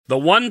The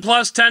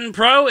OnePlus 10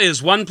 Pro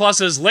is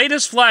OnePlus's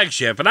latest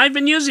flagship, and I've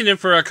been using it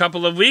for a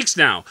couple of weeks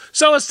now.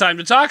 So it's time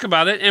to talk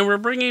about it, and we're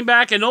bringing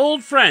back an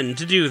old friend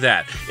to do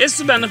that. It's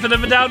the Benefit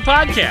of a Doubt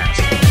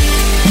podcast.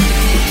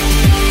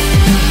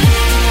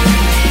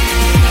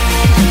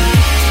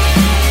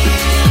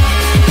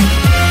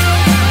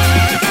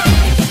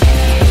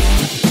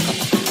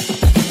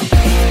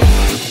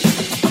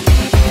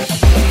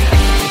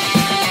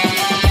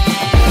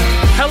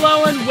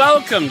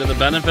 Welcome to the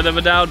Benefit of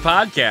a Doubt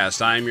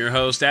podcast. I'm your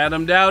host,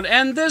 Adam Dowd,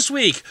 and this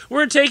week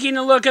we're taking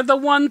a look at the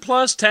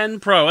OnePlus 10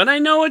 Pro. And I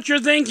know what you're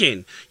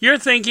thinking. You're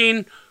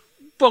thinking,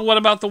 but what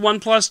about the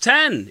OnePlus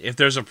 10? If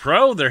there's a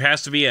Pro, there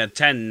has to be a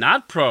 10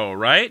 not Pro,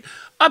 right?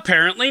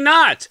 Apparently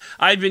not.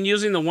 I've been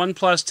using the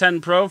OnePlus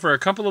 10 Pro for a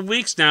couple of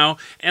weeks now,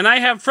 and I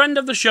have friend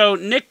of the show,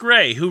 Nick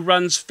Gray, who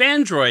runs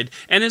Fandroid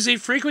and is a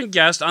frequent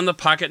guest on the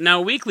Pocket Now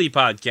Weekly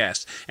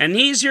podcast. And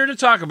he's here to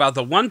talk about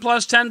the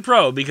OnePlus 10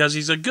 Pro because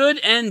he's a good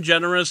and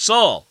generous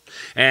soul.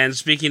 And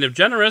speaking of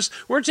generous,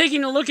 we're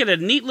taking a look at a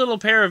neat little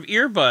pair of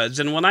earbuds,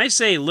 and when I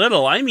say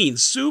little, I mean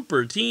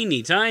super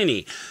teeny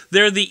tiny.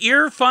 They're the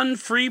Earfun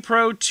Free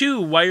Pro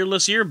 2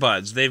 wireless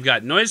earbuds. They've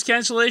got noise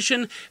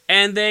cancellation,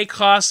 and they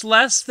cost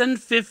less than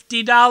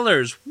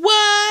 $50.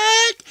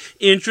 What?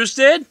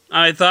 Interested?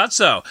 I thought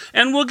so.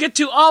 And we'll get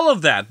to all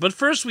of that, but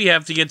first we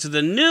have to get to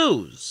the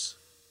news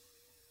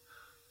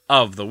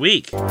of the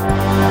week.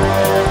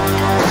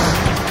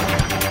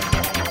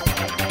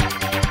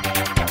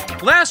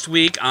 Last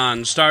week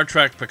on Star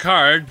Trek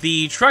Picard,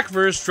 the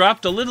Trekverse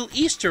dropped a little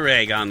Easter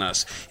egg on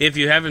us. If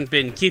you haven't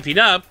been keeping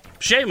up,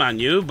 shame on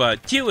you,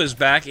 but Q is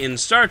back in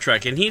Star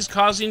Trek and he's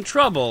causing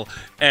trouble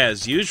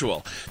as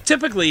usual.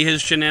 Typically,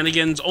 his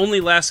shenanigans only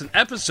last an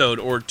episode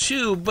or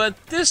two, but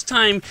this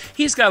time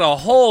he's got a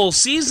whole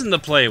season to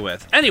play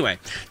with. Anyway,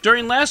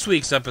 during last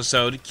week's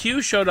episode,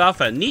 Q showed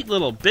off a neat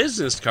little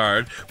business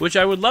card, which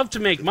I would love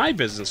to make my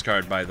business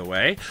card, by the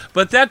way,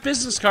 but that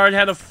business card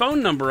had a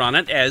phone number on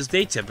it, as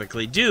they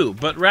typically do,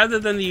 but rather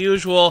than the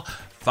usual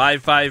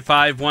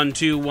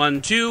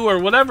 555-1212 or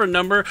whatever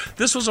number,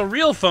 this was a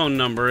real phone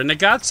number, and it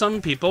got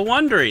some people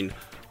wondering,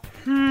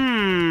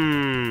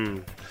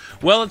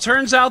 Well, it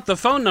turns out the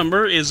phone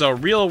number is a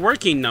real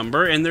working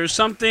number, and there's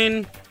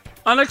something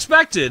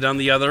unexpected on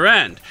the other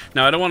end.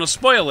 Now, I don't want to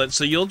spoil it,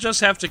 so you'll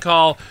just have to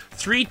call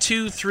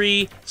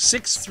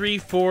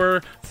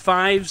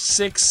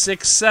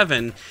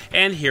 323-634-5667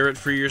 and hear it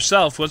for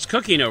yourself what's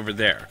cooking over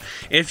there.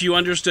 If you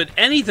understood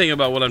anything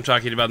about what I'm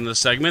talking about in this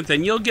segment,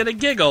 then you'll get a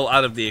giggle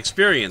out of the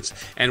experience.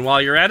 And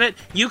while you're at it,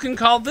 you can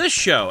call this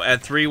show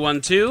at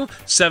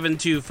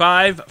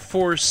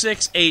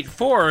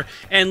 312-725-4684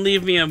 and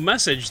leave me a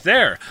message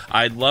there.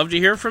 I'd love to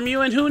hear from you,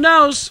 and who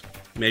knows,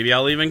 maybe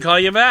I'll even call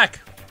you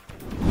back.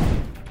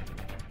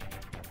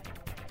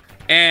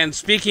 And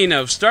speaking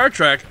of Star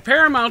Trek,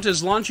 Paramount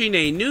is launching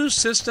a new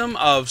system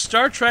of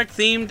Star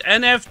Trek-themed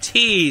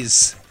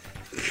NFTs.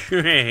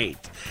 Great.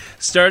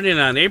 Starting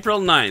on April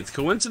 9th,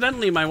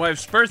 coincidentally my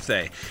wife's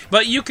birthday.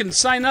 But you can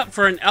sign up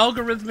for an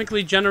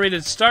algorithmically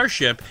generated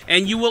starship,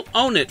 and you will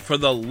own it for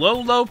the low,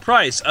 low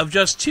price of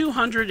just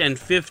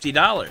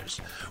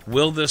 $250.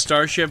 Will this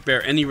starship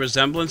bear any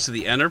resemblance to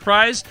the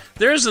Enterprise?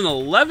 There's an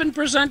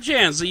 11%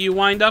 chance that you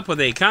wind up with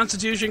a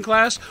Constitution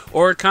class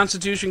or a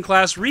Constitution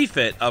class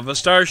refit of a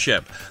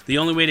starship. The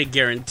only way to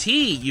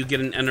guarantee you get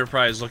an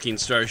Enterprise-looking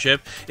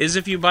starship is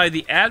if you buy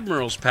the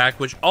Admirals pack,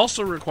 which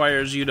also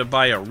requires you to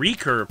buy a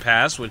Recur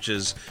pass, which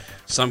is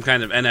some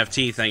kind of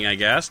NFT thing, I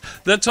guess.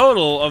 The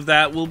total of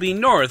that will be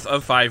north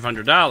of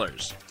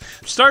 $500.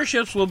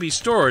 Starships will be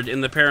stored in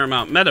the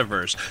Paramount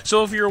Metaverse,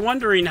 so if you're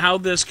wondering how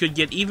this could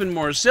get even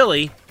more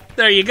silly,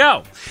 there you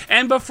go.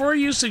 And before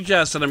you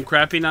suggest that I'm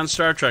crapping on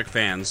Star Trek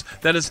fans,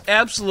 that is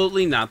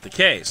absolutely not the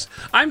case.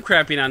 I'm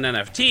crapping on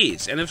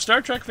NFTs, and if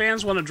Star Trek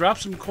fans want to drop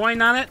some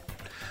coin on it,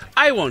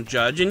 I won't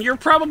judge. And you're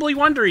probably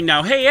wondering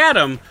now, hey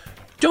Adam,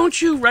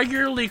 don't you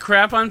regularly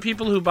crap on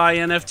people who buy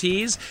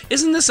NFTs?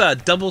 Isn't this a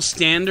double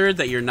standard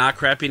that you're not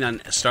crapping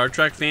on Star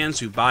Trek fans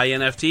who buy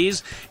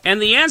NFTs?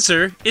 And the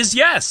answer is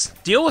yes.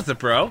 Deal with it,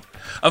 bro.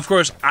 Of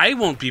course, I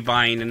won't be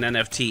buying an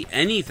NFT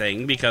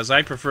anything because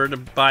I prefer to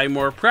buy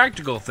more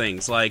practical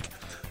things like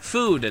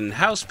food and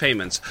house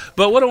payments.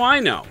 But what do I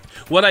know?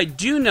 What I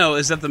do know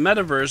is that the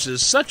metaverse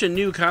is such a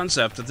new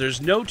concept that there's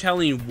no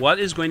telling what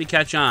is going to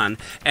catch on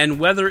and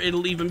whether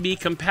it'll even be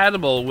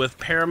compatible with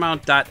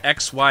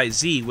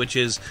Paramount.xyz, which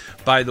is,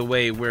 by the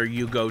way, where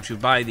you go to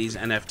buy these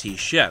NFT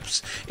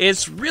ships.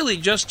 It's really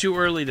just too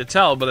early to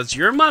tell, but it's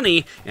your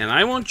money, and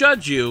I won't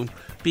judge you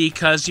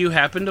because you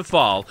happen to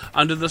fall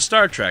under the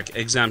Star Trek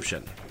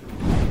exemption.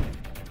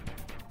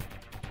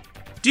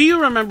 Do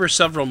you remember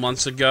several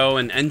months ago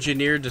an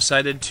engineer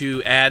decided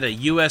to add a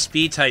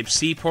USB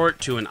Type-C port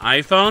to an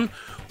iPhone?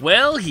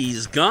 Well,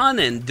 he's gone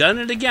and done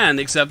it again,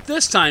 except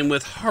this time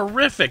with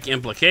horrific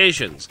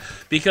implications,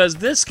 because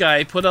this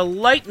guy put a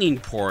Lightning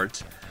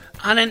port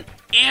on an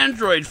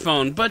Android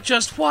phone, but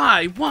just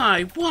why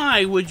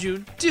would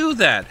you do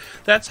that?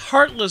 That's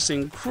heartless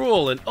and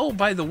cruel and, oh,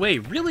 by the way,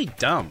 really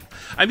dumb.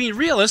 I mean,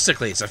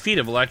 realistically, it's a feat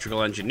of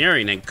electrical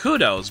engineering and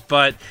kudos,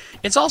 but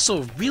it's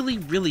also really,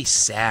 really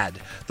sad.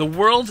 The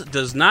world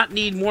does not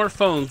need more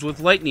phones with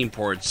lightning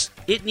ports.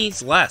 It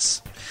needs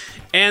less.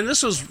 And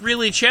this was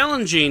really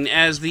challenging,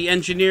 as the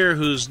engineer,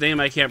 whose name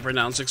I can't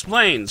pronounce,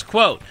 explains,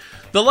 quote,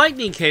 "The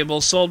lightning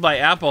cables sold by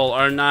Apple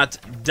are not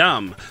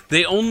dumb.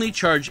 They only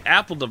charge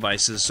Apple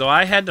devices, so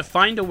I had to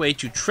find a way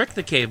to trick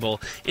the cable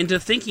into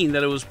thinking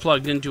that it was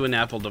plugged into an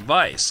Apple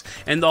device.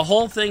 And the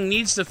whole thing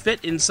needs to fit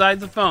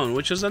inside the phone,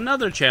 which is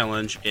another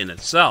challenge in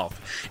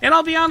itself. And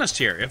I'll be honest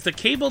here, if the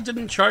cable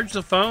didn't charge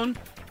the phone,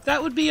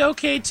 that would be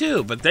okay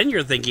too. But then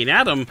you're thinking,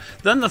 Adam,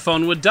 then the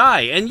phone would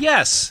die. And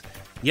yes,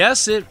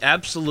 it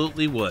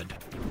absolutely would."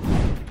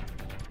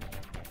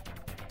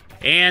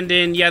 And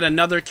in yet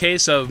another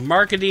case of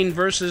marketing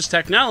versus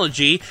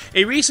technology,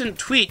 a recent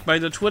tweet by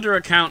the Twitter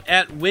account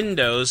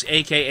 @Windows,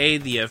 aka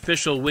the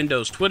official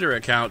Windows Twitter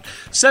account,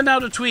 sent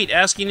out a tweet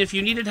asking if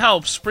you needed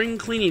help spring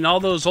cleaning all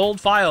those old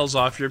files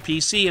off your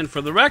PC. And for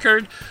the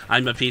record,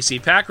 I'm a PC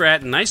pack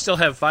rat and I still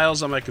have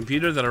files on my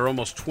computer that are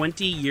almost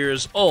 20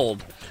 years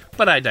old.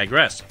 But I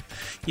digress.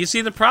 You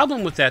see, the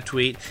problem with that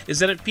tweet is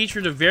that it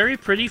featured a very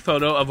pretty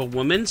photo of a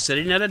woman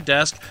sitting at a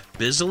desk,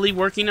 busily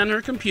working on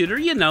her computer,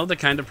 you know, the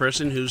kind of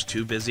person who's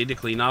too busy to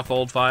clean off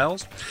old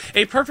files.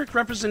 A perfect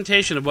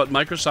representation of what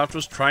Microsoft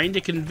was trying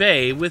to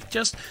convey, with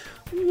just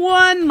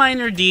one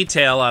minor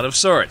detail out of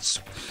sorts.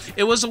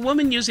 It was a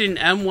woman using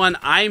an M1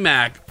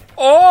 iMac.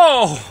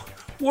 Oh,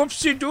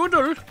 whoopsie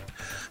doodle.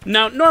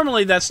 Now,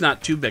 normally that's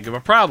not too big of a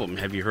problem.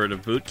 Have you heard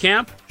of Boot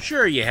Camp?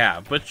 Sure you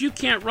have, but you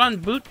can't run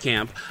Boot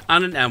Camp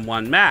on an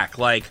M1 Mac.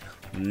 Like,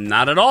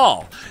 not at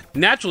all.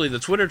 Naturally, the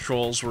Twitter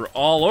trolls were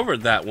all over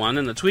that one,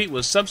 and the tweet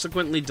was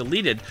subsequently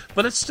deleted,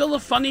 but it's still a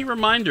funny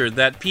reminder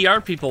that PR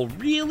people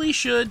really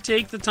should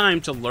take the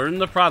time to learn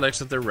the products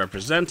that they're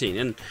representing.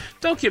 And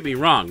don't get me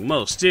wrong,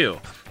 most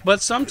do.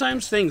 But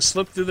sometimes things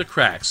slip through the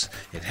cracks.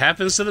 It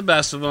happens to the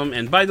best of them,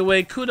 and by the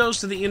way, kudos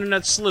to the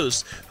internet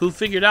sleuths who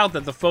figured out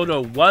that the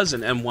photo was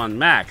an M1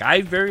 Mac.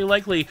 I very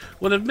likely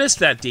would have missed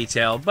that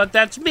detail, but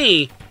that's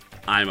me.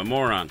 I'm a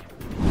moron.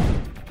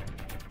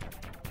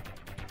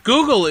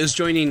 Google is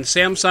joining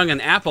Samsung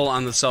and Apple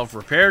on the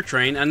self-repair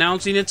train,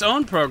 announcing its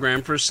own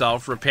program for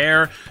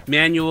self-repair,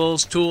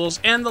 manuals, tools,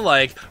 and the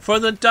like for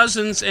the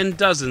dozens and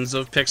dozens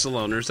of Pixel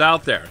owners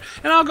out there.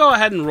 And I'll go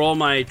ahead and roll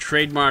my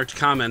trademarked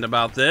comment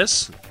about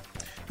this.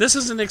 This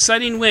is an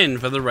exciting win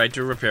for the right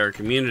to repair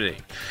community.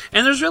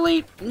 And there's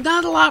really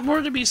not a lot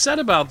more to be said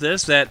about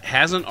this that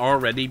hasn't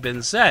already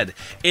been said.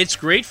 It's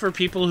great for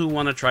people who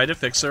want to try to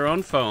fix their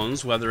own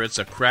phones, whether it's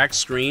a cracked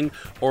screen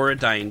or a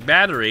dying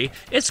battery.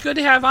 It's good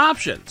to have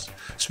options.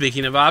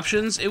 Speaking of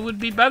options, it would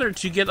be better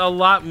to get a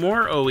lot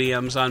more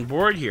OEMs on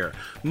board here.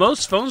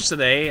 Most phones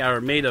today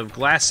are made of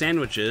glass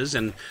sandwiches,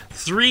 and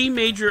 3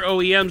 major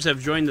OEMs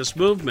have joined this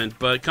movement,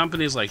 but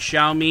companies like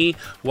Xiaomi,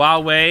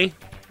 Huawei,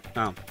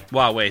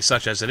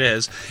 such as it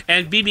is,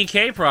 and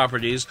BBK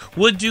Properties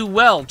would do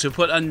well to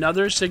put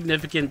another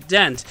significant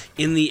dent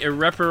in the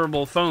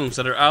irreparable phones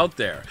that are out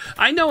there.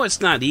 I know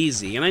it's not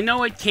easy, and I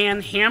know it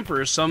can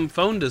hamper some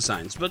phone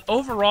designs, but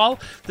overall,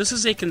 this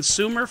is a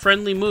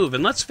consumer-friendly move,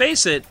 and let's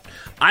face it,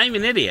 I'm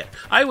an idiot.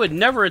 I would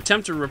never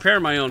attempt to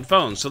repair my own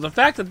phone, so the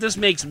fact that this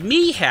makes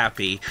me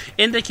happy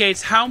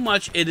indicates how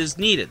much it is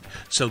needed.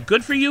 So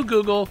good for you,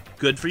 Google,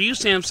 good for you,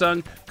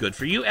 Samsung, good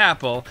for you,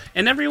 Apple,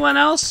 and everyone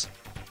else.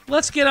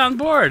 Let's get on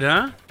board,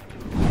 huh?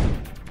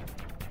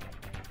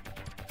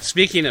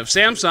 Speaking of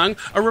Samsung,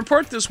 a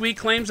report this week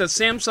claims that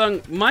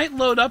Samsung might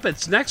load up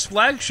its next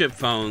flagship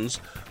phones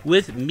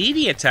with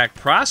MediaTek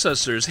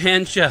processors.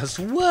 And just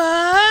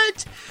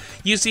what?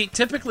 You see,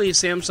 typically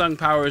Samsung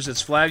powers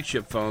its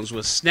flagship phones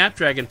with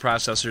Snapdragon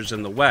processors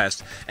in the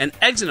West and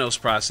Exynos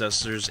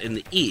processors in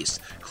the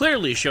East,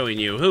 clearly showing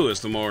you who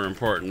is the more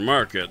important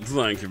market.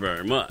 Thank you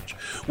very much.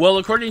 Well,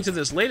 according to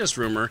this latest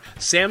rumor,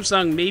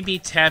 Samsung may be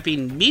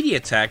tapping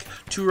MediaTek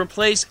to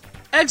replace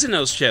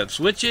Exynos chips,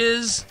 which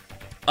is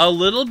a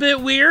little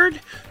bit weird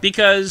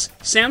because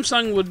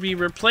Samsung would be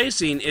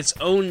replacing its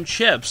own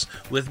chips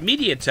with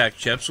MediaTek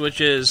chips,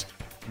 which is,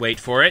 wait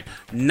for it,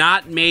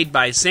 not made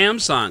by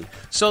Samsung.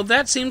 So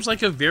that seems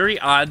like a very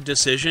odd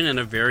decision and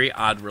a very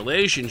odd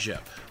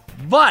relationship.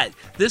 But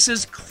this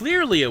is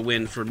clearly a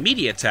win for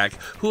MediaTek,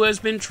 who has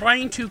been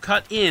trying to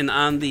cut in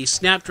on the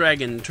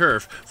Snapdragon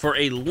turf for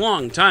a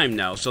long time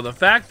now. So the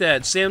fact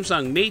that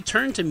Samsung may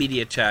turn to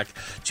MediaTek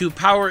to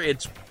power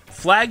its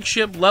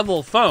flagship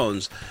level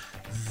phones,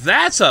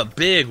 that's a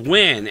big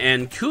win,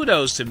 and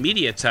kudos to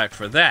MediaTek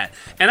for that.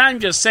 And I'm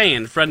just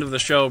saying, friend of the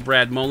show,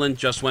 Brad Mullen,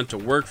 just went to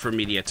work for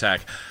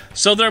MediaTek,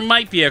 so there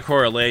might be a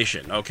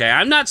correlation, okay?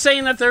 I'm not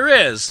saying that there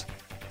is,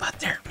 but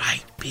there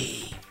might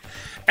be.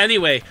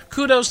 Anyway,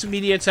 kudos to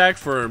MediaTek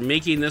for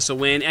making this a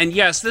win, and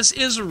yes, this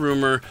is a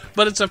rumor,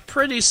 but it's a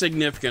pretty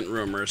significant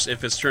rumor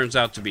if it turns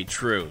out to be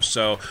true.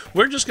 So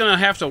we're just going to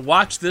have to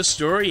watch this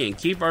story and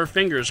keep our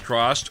fingers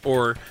crossed,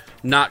 or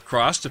not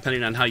cross,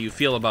 depending on how you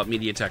feel about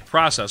MediaTek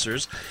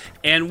processors.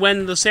 And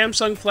when the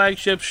Samsung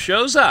flagship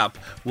shows up,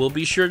 we'll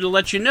be sure to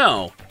let you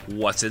know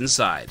what's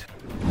inside.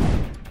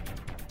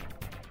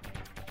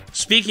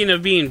 Speaking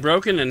of being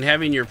broken and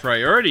having your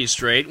priorities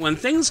straight, when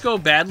things go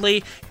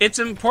badly, it's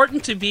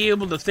important to be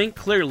able to think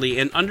clearly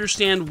and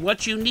understand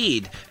what you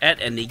need at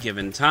any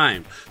given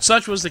time.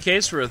 Such was the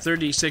case for a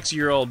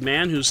 36-year-old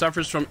man who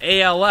suffers from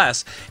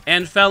ALS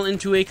and fell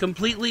into a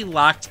completely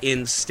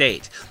locked-in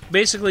state.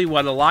 Basically,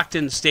 what a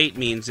locked-in state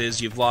means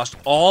is you've lost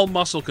all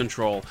muscle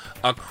control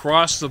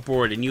across the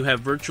board and you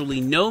have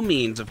virtually no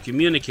means of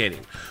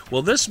communicating.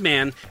 Well, this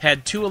man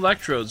had 2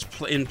 electrodes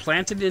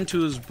implanted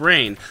into his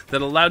brain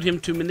that allowed him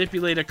to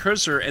manipulate a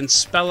cursor and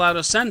spell out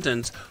a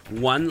sentence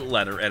 1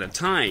 letter at a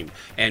time.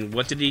 And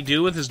what did he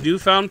do with his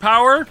newfound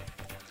power?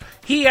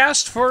 He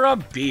asked for a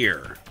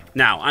beer.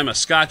 Now, I'm a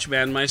Scotch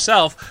man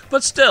myself,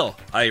 but still,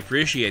 I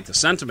appreciate the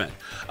sentiment.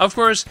 Of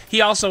course,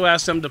 he also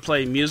asked him to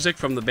play music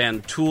from the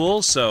band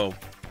Tool, so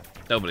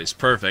nobody's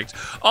perfect.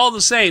 All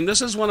the same,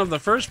 this is one of the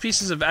first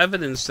pieces of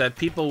evidence that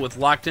people with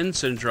locked-in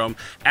syndrome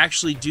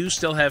actually do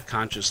still have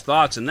conscious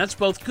thoughts, and that's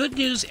both good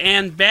news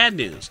and bad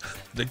news.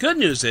 The good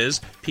news is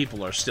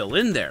people are still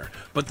in there,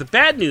 but the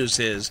bad news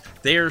is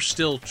they are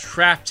still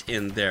trapped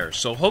in there.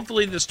 So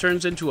hopefully this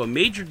turns into a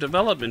major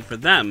development for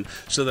them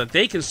so that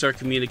they can start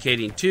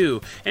communicating too,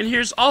 and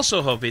here's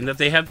also hoping that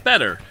they have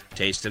better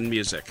taste in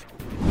music.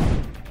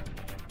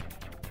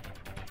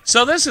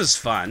 So this is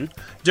fun.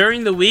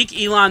 During the week,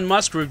 Elon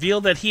Musk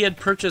revealed that he had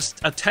purchased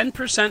a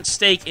 10%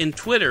 stake in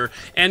Twitter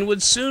and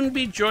would soon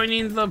be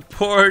joining the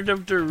board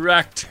of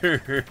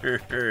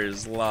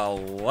directors. Lol,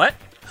 what?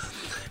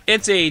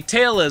 It's a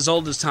tale as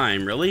old as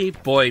time, really.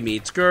 Boy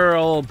meets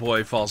girl,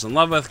 boy falls in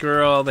love with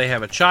girl, they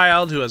have a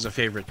child who has a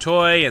favorite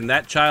toy, and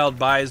that child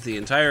buys the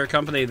entire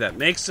company that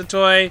makes the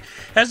toy.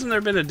 Hasn't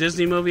there been a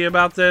Disney movie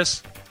about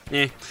this?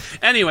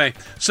 Anyway,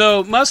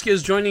 so Musk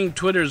is joining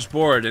Twitter's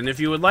board, and if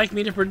you would like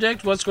me to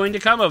predict what's going to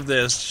come of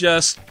this,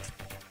 just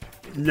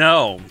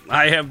no.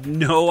 I have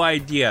no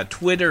idea.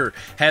 Twitter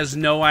has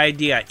no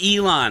idea.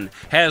 Elon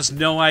has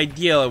no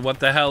idea what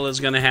the hell is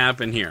going to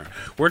happen here.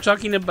 We're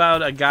talking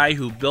about a guy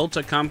who built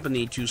a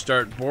company to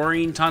start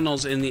boring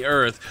tunnels in the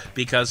earth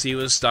because he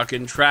was stuck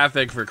in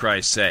traffic, for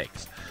Christ's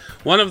sakes.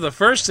 One of the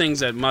first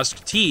things that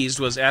Musk teased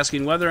was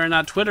asking whether or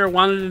not Twitter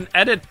wanted an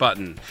edit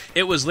button.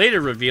 It was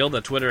later revealed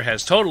that Twitter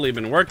has totally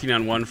been working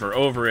on one for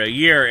over a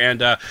year,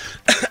 and,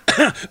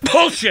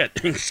 bullshit!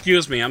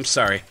 Excuse me, I'm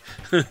sorry.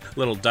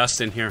 Little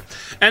dust in here.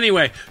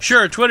 Anyway,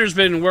 sure, Twitter's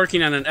been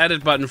working on an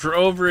edit button for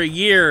over a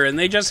year, and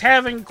they just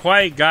haven't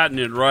quite gotten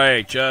it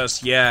right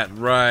just yet.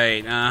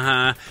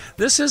 Right,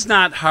 This is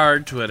not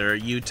hard, Twitter.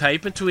 You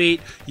type a tweet,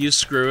 you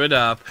screw it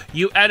up,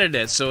 you edit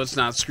it so it's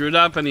not screwed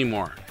up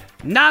anymore.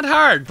 Not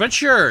hard, but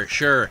sure.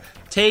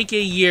 Take a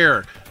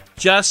year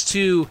just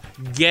to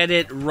get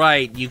it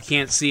right. You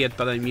can't see it,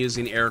 but I'm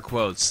using air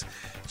quotes.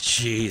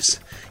 Jeez.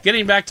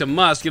 Getting back to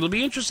Musk, it'll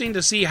be interesting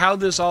to see how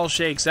this all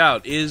shakes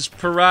out. Is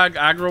Parag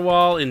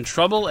Agrawal in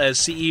trouble as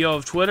CEO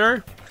of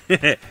Twitter?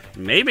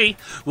 Maybe.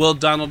 Will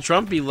Donald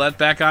Trump be let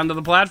back onto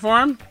the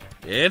platform?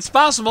 It's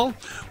possible.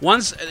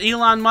 Once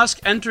Elon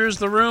Musk enters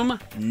the room,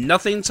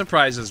 nothing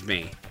surprises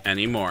me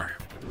anymore.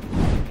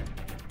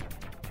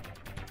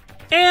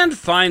 And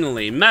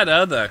finally,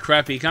 Meta, the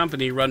crappy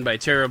company run by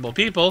terrible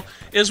people,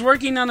 is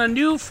working on a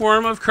new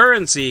form of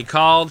currency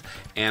called,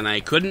 and I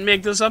couldn't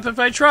make this up if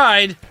I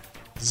tried,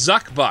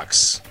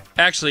 Zuckbucks.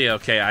 Actually,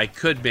 okay, I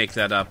could make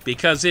that up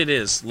because it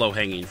is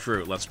low-hanging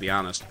fruit, let's be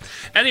honest.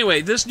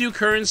 Anyway, this new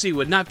currency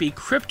would not be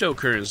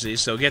cryptocurrency,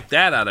 so get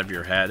that out of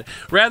your head.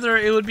 Rather,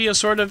 it would be a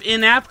sort of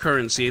in-app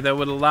currency that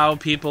would allow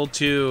people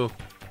to,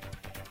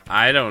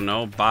 I don't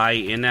know, buy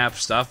in-app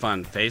stuff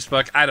on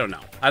Facebook? I don't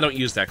know. I don't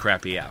use that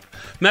crappy app.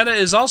 Meta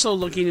is also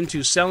looking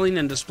into selling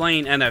and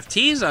displaying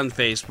NFTs on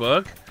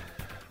Facebook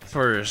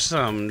for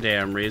some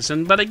damn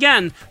reason. But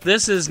again,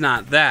 this is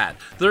not that.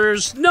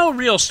 There's no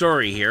real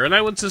story here, and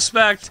I would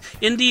suspect,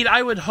 indeed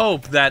I would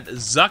hope, that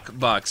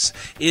Zuckbucks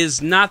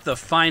is not the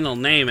final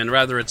name, and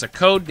rather it's a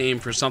code name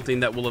for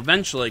something that will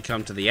eventually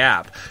come to the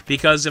app.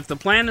 Because if the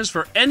plan is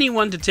for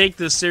anyone to take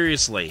this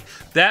seriously,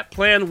 that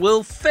plan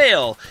will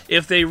fail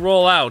if they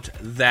roll out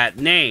that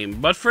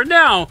name. But for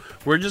now,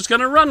 we're just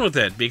going to run with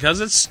it, because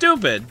it's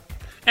stupid,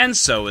 and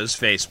so is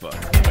Facebook.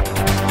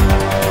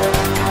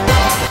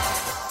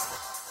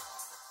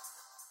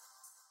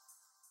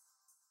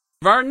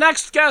 Our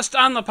next guest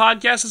on the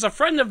podcast is a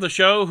friend of the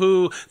show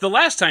who, the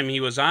last time he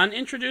was on,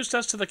 introduced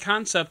us to the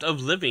concept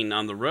of living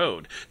on the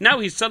road. Now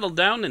he's settled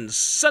down in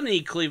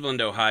sunny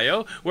Cleveland,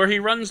 Ohio, where he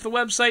runs the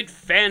website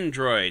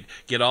Fandroid.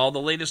 Get all the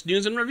latest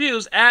news and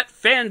reviews at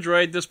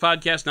Fandroid. This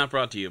podcast not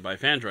brought to you by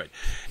Fandroid.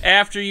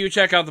 After you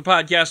check out the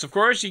podcast, of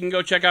course, you can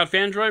go check out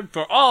Fandroid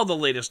for all the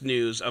latest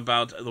news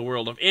about the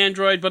world of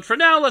Android. But for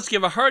now, let's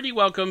give a hearty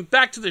welcome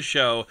back to the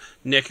show,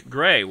 Nick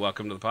Gray.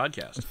 Welcome to the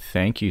podcast.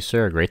 Thank you,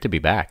 sir. Great to be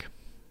back.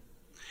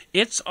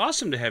 It's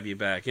awesome to have you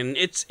back, and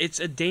it's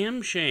a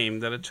damn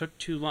shame that it took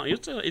too long.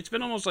 It's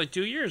been almost like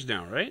 2 years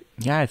now, right?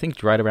 Yeah, I think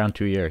it's right around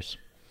 2 years.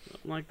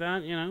 something like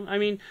that. I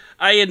mean,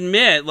 I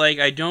admit, like,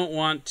 I don't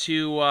want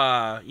to,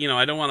 I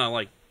don't want to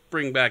like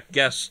bring back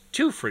guests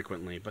too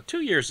frequently, but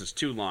 2 years is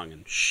too long,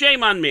 and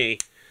shame on me.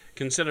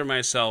 Consider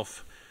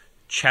myself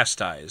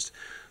chastised.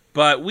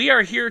 But we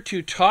are here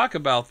to talk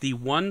about the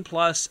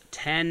OnePlus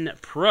 10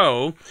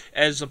 Pro,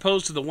 as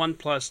opposed to the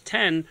OnePlus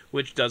 10,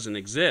 which doesn't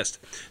exist.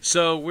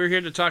 So we're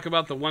here to talk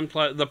about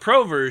the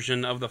Pro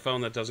version of the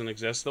phone that doesn't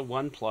exist, the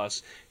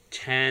OnePlus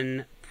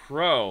 10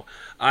 Pro.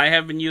 I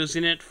have been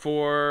using it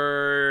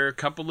for a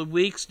couple of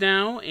weeks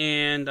now,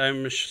 and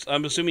I'm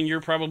assuming you're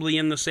probably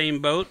in the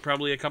same boat,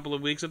 probably a couple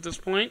of weeks at this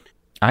point.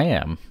 I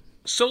am.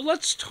 So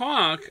let's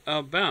talk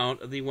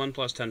about the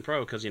OnePlus 10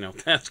 Pro, because,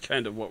 that's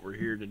kind of what we're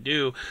here to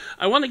do.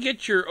 I want to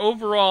get your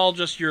overall,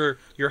 just your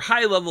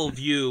high-level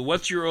view.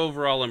 What's your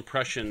overall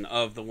impression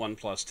of the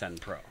OnePlus 10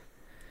 Pro?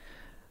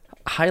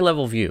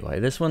 High-level view.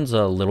 This one's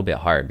a little bit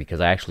hard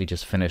because I actually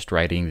just finished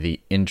writing the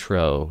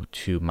intro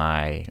to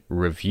my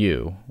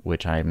review,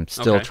 which I'm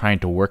still trying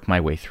to work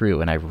my way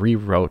through, and I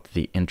rewrote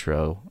the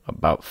intro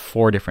about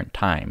 4 different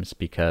times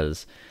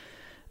because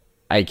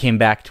I came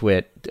back to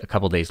it a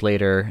couple days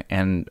later,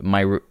 and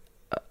my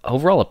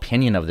overall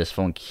opinion of this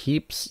phone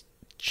keeps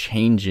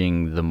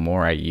changing the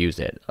more I use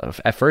it.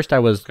 At first, I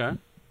was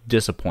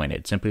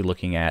disappointed, simply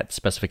looking at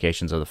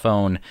specifications of the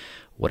phone,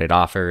 what it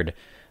offered,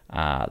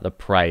 the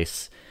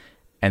price.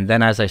 And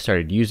then as I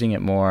started using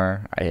it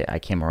more, I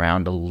came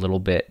around a little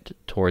bit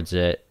towards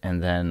it,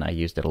 and then I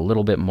used it a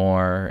little bit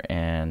more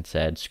and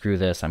said, screw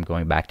this, I'm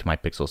going back to my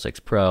Pixel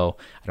 6 Pro.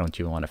 I don't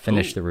even want to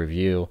finish the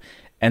review.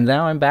 And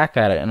now I'm back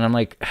at it, and I'm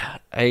like,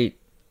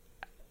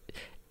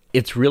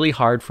 it's really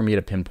hard for me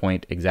to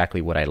pinpoint exactly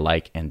what I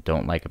like and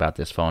don't like about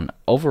this phone.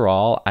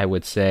 Overall, I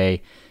would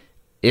say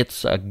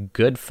it's a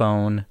good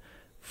phone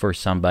for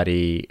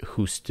somebody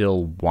who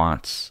still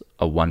wants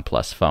a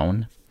OnePlus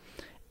phone.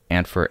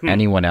 And for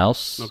anyone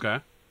else,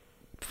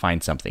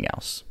 find something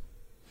else.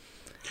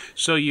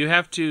 So you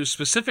have to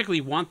specifically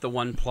want the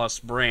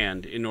OnePlus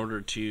brand in order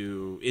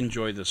to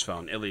enjoy this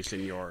phone, at least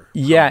in your...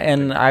 Yeah,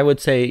 and I would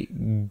say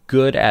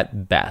good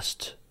at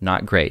best.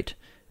 Not great,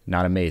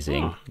 not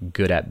amazing,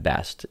 good at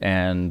best.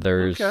 And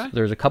there's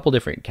a couple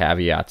different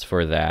caveats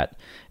for that.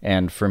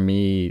 And for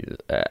me,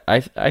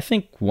 I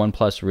think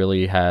OnePlus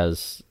really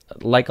has,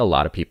 like a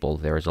lot of people,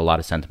 there was a lot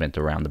of sentiment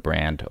around the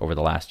brand over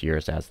the last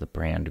years as the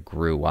brand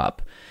grew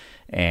up.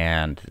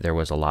 And there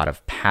was a lot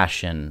of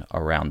passion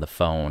around the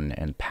phone,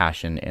 and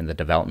passion in the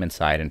development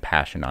side, and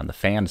passion on the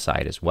fan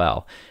side as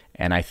well.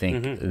 And I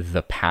think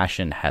the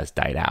passion has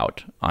died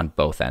out on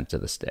both ends of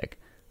the stick,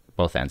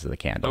 both ends of the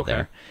candle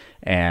there.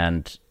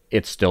 And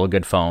it's still a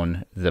good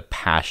phone. The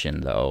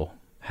passion, though,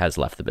 has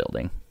left the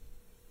building.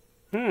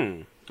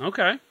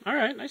 Okay. All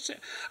right.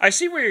 I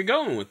see where you're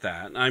going with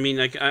that. I mean,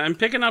 like, I'm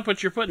picking up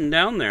what you're putting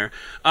down there.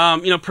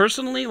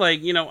 Personally,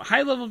 like,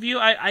 high level view,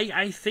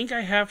 I think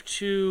I have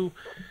to...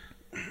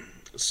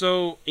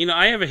 So,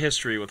 I have a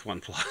history with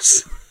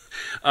OnePlus.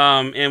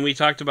 And we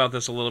talked about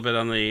this a little bit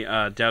on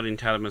the Doubting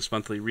Thomas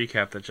monthly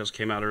recap that just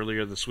came out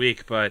earlier this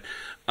week. But,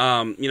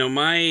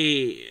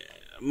 my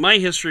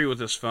history with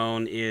this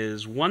phone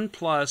is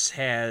OnePlus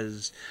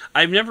has...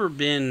 I've never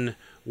been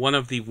one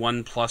of the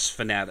OnePlus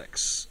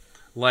fanatics.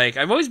 Like,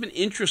 I've always been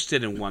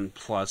interested in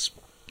OnePlus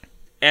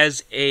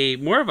as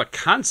more of a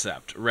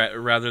concept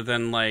rather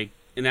than, like,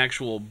 an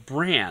actual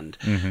brand,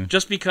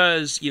 just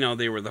because,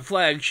 they were the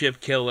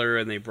flagship killer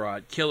and they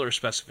brought killer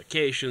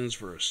specifications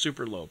for a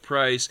super low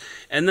price,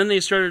 and then they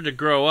started to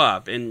grow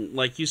up, and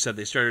like you said,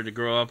 they started to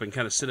grow up and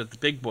kind of sit at the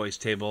big boys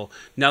table.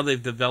 Now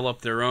they've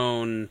developed their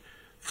own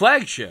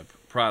flagship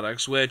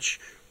products, which,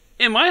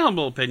 in my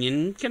humble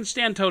opinion, can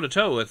stand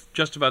toe-to-toe with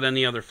just about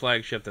any other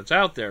flagship that's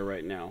out there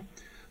right now.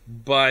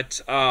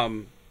 But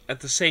at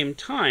the same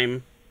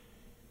time,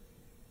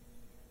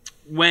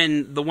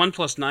 when the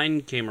OnePlus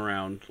 9 came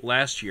around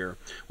last year,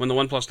 when the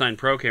OnePlus 9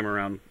 Pro came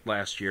around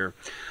last year,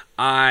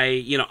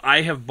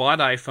 I have bought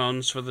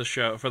iPhones for the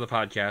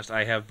podcast.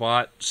 I have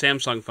bought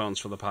Samsung phones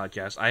for the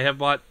podcast. I have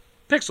bought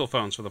Pixel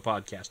phones for the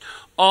podcast,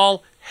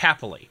 all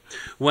happily.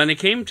 When it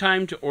came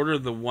time to order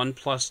the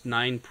OnePlus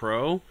 9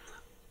 Pro,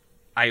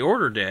 I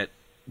ordered it,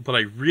 but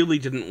I really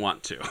didn't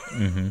want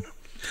to.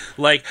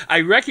 Like,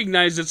 I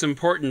recognize it's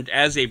important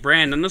as a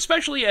brand, and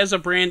especially as a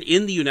brand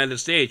in the United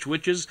States,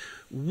 which is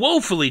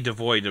woefully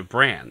devoid of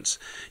brands.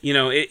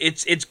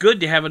 It's good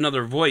to have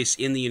another voice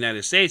in the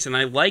United States, and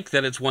I like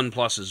that it's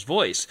OnePlus's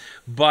voice,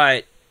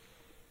 but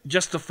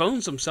just the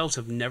phones themselves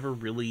have never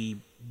really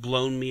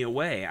blown me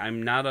away.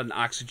 I'm not an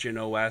Oxygen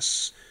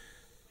OS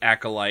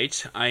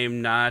acolyte. I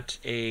am not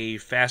a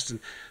fast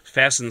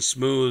and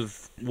smooth,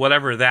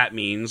 whatever that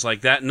means. Like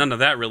that, none of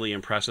that really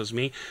impresses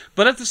me.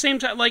 But at the same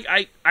time, like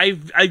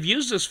I've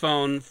used this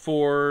phone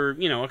for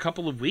a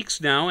couple of weeks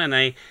now, and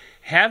I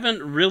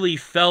haven't really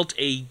felt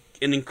an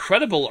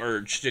incredible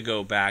urge to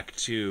go back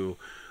to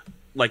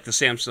like the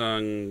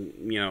Samsung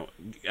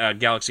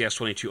Galaxy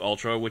S22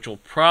 Ultra, which will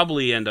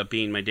probably end up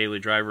being my daily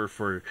driver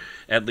for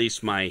at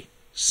least my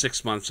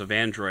 6 months of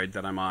Android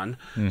that I'm on.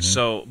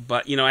 So,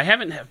 but I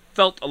haven't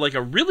felt like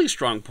a really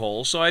strong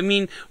pull. So, I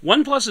mean,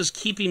 OnePlus is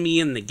keeping me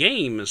in the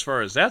game as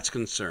far as that's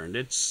concerned.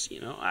 It's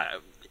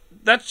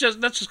that's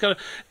just kind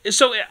of.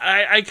 So,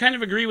 I kind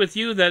of agree with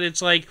you that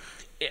it's like,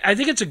 I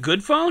think it's a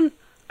good phone.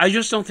 I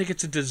just don't think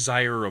it's a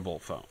desirable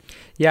phone.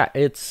 Yeah,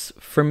 it's,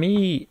 for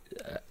me,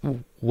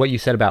 what you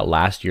said about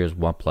last year's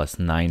OnePlus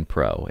 9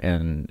 Pro,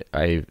 and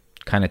I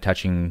kind of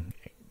touching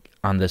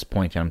on this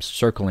point, and I'm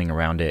circling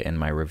around it in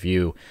my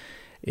review,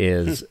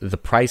 is the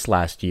price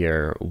last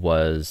year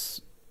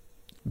was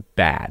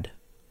bad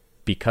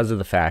because of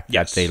the fact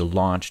that they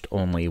launched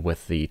only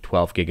with the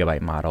 12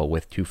 gigabyte model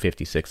with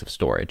 256 of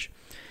storage.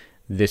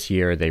 This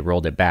year, they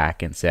rolled it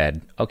back and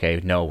said,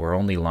 okay, no, we're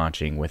only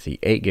launching with the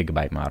 8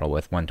 gigabyte model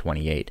with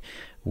 128,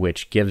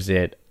 which gives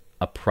it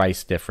a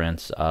price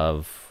difference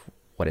of,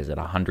 what is it,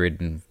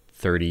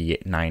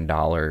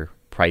 $139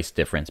 price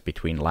difference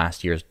between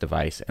last year's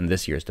device and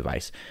this year's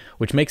device,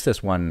 which makes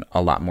this one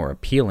a lot more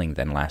appealing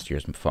than last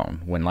year's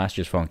phone. When last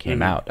year's phone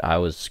came out, I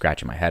was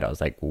scratching my head. I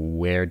was like,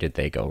 where did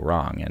they go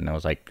wrong? And I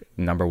was like,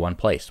 number one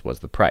place was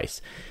the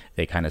price.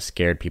 They kind of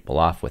scared people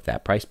off with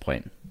that price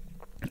point.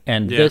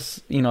 And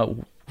this,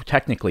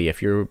 technically,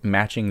 if you're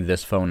matching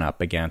this phone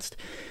up against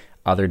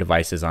other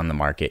devices on the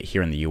market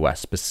here in the US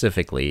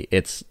specifically,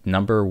 its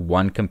number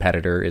one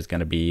competitor is going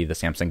to be the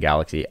Samsung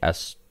Galaxy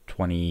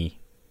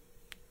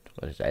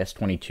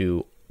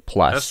S22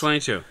 Plus.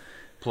 S22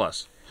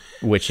 Plus.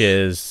 Which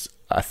is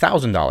a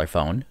 $1,000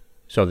 phone.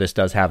 So this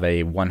does have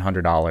a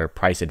 $100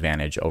 price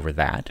advantage over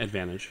that.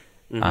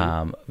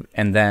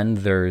 And then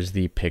there's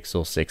the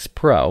Pixel 6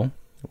 Pro,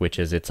 which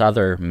is its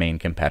other main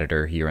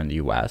competitor here in the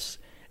US,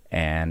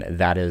 and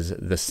that is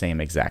the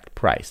same exact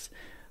price.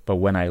 But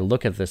when I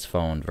look at this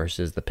phone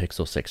versus the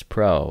Pixel 6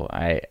 Pro,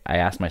 I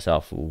ask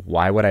myself,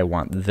 why would I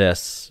want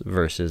this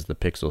versus the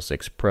Pixel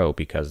 6 Pro?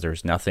 Because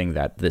there's nothing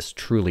that this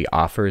truly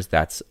offers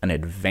that's an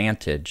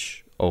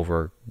advantage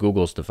over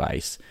Google's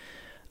device.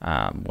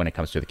 When it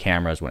comes to the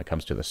cameras, when it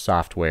comes to the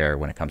software,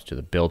 when it comes to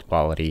the build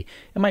quality.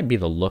 It might be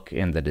the look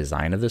and the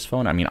design of this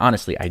phone. I mean,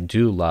 honestly, I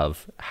do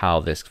love how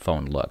this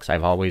phone looks.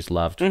 I've always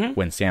loved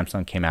when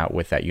Samsung came out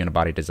with that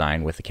unibody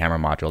design with the camera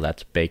module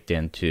that's baked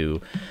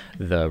into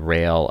the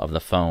rail of the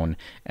phone,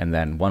 and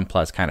then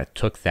OnePlus kind of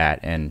took that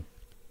and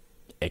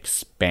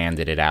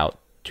expanded it out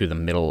to the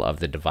middle of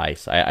the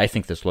device. I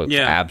think this looks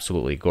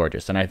absolutely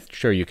gorgeous, and I'm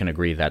sure you can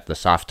agree that the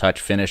soft touch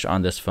finish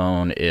on this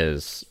phone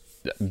is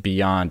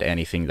beyond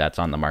anything that's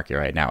on the market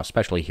right now,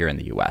 especially here in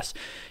the US.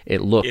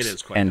 It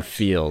looks and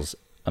feels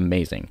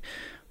amazing.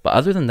 But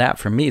other than that,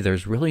 for me,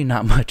 there's really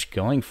not much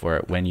going for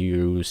it when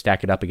you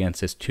stack it up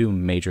against its two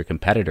major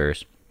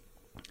competitors.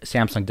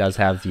 Samsung does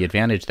have the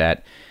advantage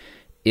that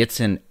it's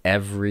in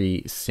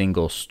every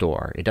single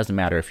store. It doesn't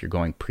matter if you're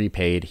going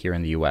prepaid here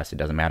in the US. It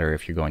doesn't matter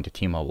if you're going to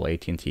T-Mobile,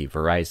 AT&T,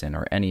 Verizon,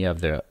 or any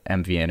of the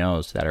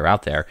MVNOs that are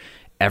out there.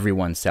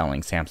 Everyone's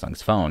selling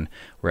Samsung's phone.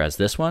 Whereas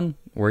this one,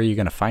 where are you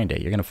going to find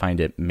it? You're going to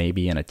find it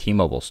maybe in a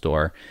T-Mobile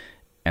store,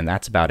 and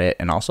that's about it.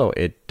 And also,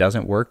 it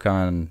doesn't work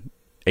on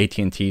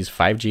AT&T's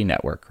 5G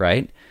network,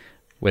 right?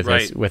 With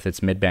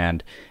its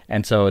mid-band.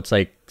 And so it's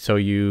like, so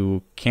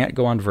you can't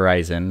go on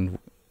Verizon.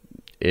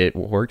 It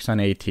works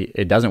on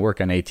it doesn't work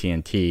on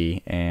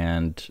AT&T,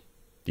 and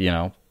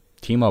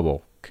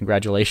T-Mobile.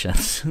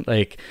 Congratulations.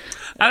 Like,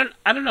 I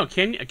don't know.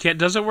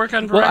 Does it work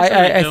on Verizon?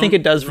 Well, I think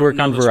it does work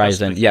on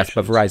Verizon. Yes,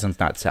 but Verizon's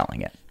not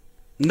selling it.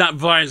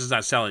 Verizon's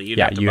not selling it.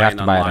 You have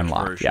to buy it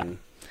unlocked.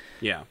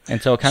 Yeah.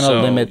 And so it kind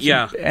of limits.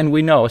 Yeah. And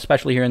we know,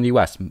 especially here in the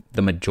U.S.,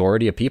 the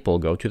majority of people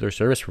go to their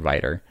service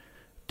provider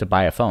to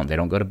buy a phone. They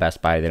don't go to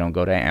Best Buy. They don't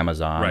go to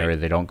Amazon, or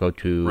they don't go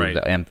to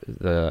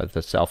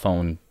the cell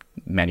phone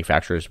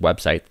manufacturer's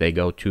website. They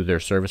go to their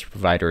service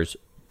provider's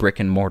brick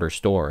and mortar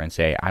store and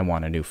say, I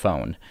want a new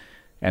phone.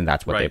 And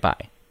that's what they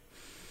buy.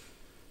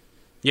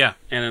 Yeah,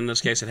 and in this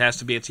case, it has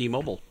to be a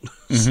T-Mobile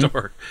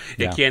store.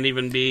 It can't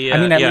even be. I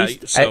mean,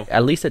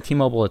 at least at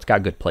T-Mobile, it's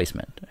got good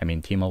placement. I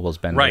mean, T-Mobile's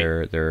been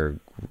their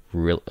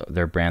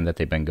brand that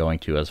they've been going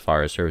to as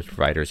far as service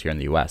providers here in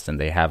the U.S., and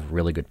they have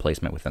really good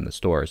placement within the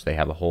stores. They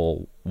have a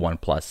whole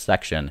OnePlus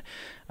section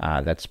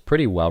that's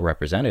pretty well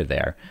represented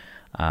there.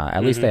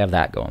 At least they have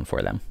that going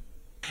for them.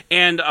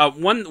 And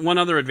one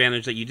other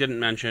advantage that you didn't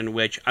mention,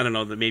 which I don't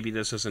know that maybe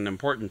this isn't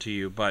important to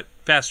you, but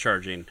fast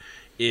charging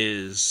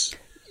is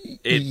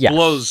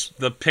blows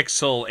the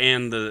Pixel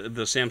and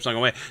the Samsung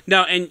away.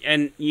 Now,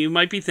 and you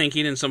might be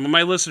thinking, and some of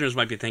my listeners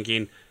might be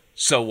thinking,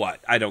 so what?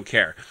 I don't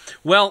care.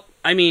 Well,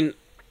 I mean,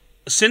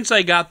 since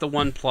I got the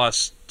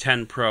OnePlus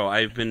 10 Pro,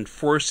 I've been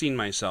forcing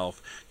myself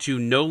to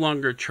no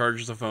longer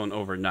charge the phone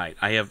overnight.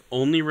 I have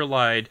only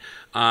relied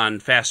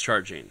on fast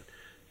charging.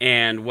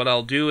 And what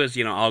I'll do is,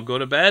 I'll go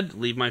to bed,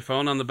 leave my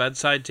phone on the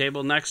bedside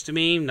table next to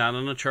me, not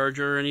on a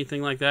charger or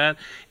anything like that.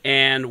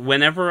 And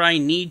whenever I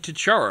need to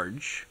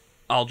charge,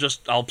 I'll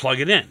plug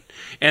it in.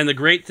 And the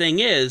great thing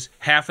is,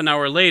 half an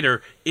hour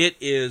later, it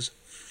is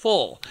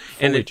full.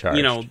 Fully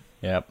charged.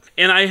 Yep.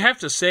 And I have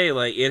to say,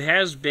 it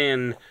has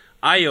been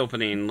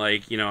eye-opening,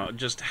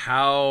 just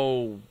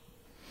how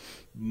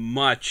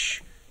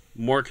much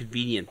more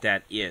convenient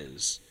that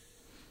is.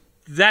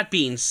 That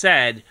being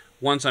said,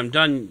 once I'm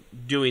done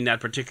doing that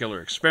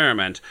particular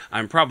experiment,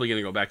 I'm probably going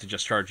to go back to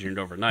just charging it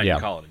overnight and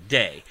call it a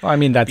day. Well, I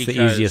mean, that's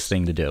the easiest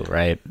thing to do,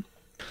 right?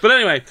 But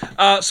anyway,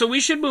 so we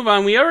should move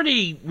on. We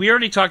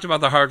already talked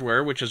about the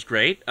hardware, which is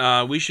great.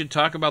 We should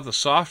talk about the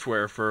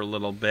software for a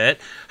little bit.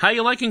 How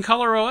you liking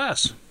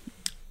ColorOS?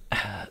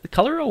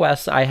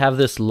 ColorOS, I have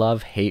this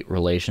love-hate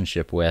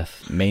relationship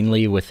with,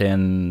 mainly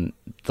within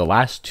the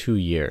last 2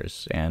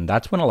 years. And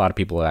that's when a lot of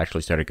people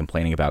actually started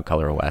complaining about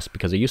ColorOS,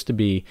 because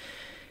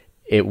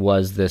it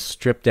was this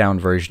stripped-down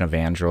version of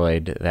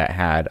Android that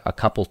had a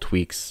couple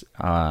tweaks,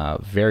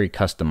 very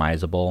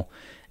customizable,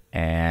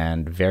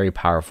 and very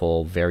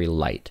powerful, very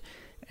light.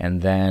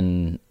 And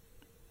then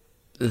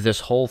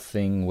this whole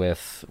thing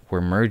with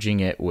we're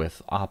merging it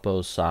with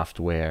Oppo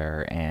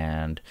software,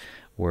 and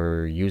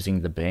we're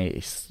using the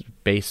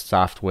base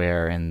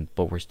software,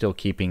 but we're still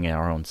keeping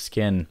our own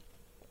skin.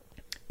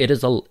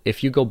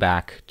 If you go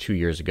back 2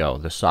 years ago,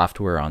 the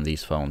software on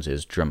these phones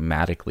is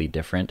dramatically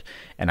different,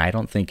 and I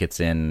don't think it's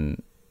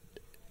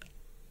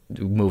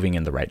moving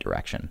in the right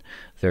direction.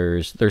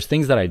 There's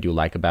things that I do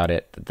like about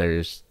it.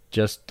 There's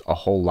just a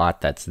whole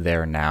lot that's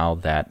there now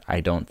that I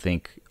don't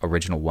think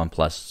original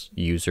OnePlus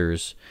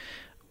users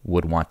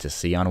would want to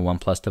see on a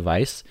OnePlus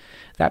device.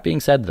 That being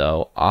said,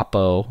 though,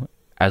 Oppo,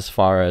 as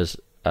far as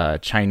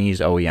Chinese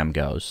OEM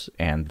goes,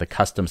 and the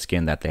custom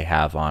skin that they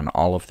have on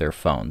all of their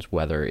phones,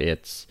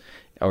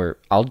 or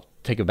I'll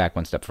take it back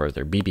one step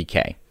further,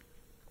 BBK.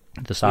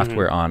 The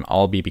software on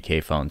all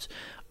BBK phones,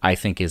 I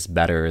think, is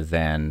better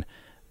than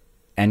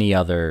any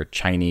other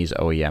Chinese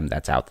OEM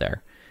that's out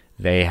there.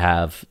 They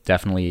have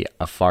definitely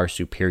a far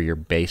superior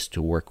base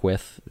to work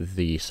with.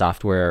 The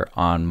software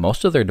on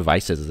most of their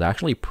devices is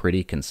actually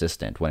pretty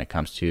consistent when it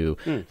comes to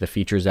the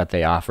features that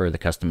they offer, the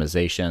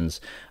customizations,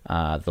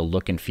 the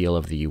look and feel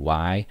of the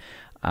UI.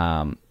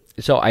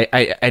 So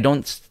I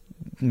don't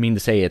mean to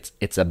say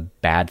it's a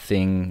bad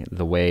thing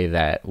the way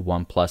that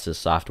OnePlus's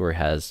software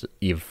has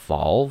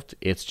evolved.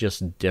 It's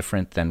just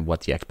different than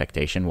what the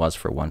expectation was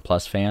for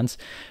OnePlus fans.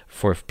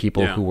 For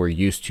people who were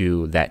used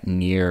to that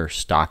near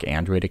stock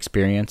Android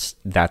experience,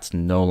 that's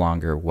no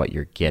longer what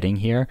you're getting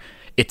here.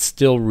 It's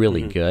still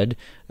really good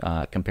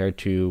compared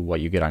to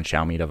what you get on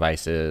Xiaomi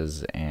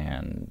devices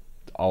and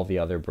all the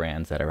other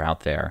brands that are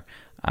out there.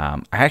 I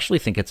actually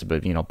think it's a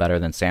bit, better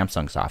than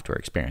Samsung software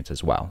experience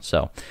as well.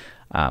 So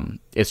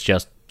it's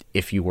just,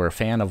 if you were a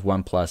fan of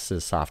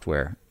OnePlus's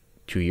software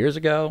 2 years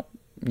ago,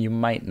 you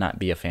might not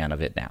be a fan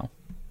of it now.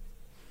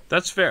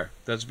 That's fair.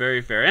 That's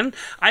very fair. And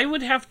I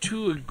would have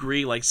to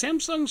agree, like,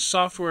 Samsung's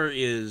software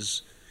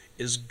is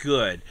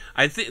good.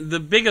 I think the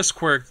biggest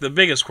quirk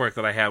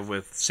that I have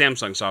with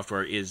Samsung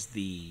software is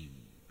the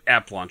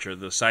app launcher,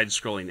 the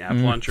side-scrolling app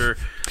launcher.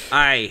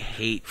 I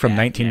hate from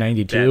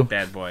 1992.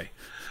 Bad boy.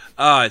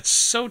 It's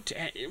so...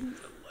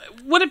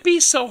 Would it be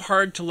so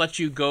hard to let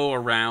you go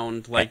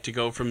around, like to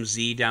go from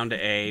Z down to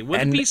A? Would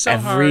it be so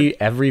hard?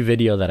 Every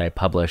video that I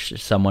publish,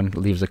 someone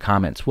leaves a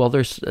comment. Well,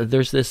 there's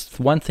this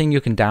one thing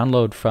you can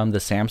download from the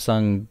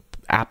Samsung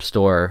App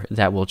Store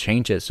that will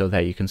change it so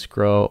that you can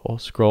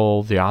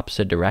scroll the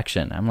opposite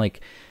direction. I'm like,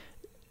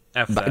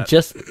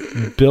 just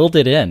build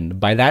it in.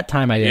 By that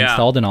time, I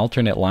installed an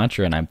alternate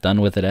launcher, and I'm done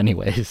with it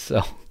anyways.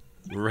 So,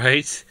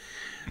 right,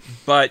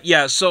 but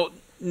yeah, so.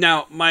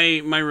 Now, my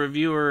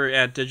reviewer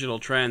at Digital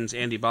Trends,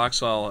 Andy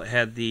Boxall,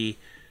 had the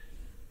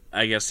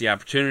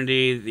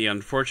opportunity, the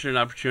unfortunate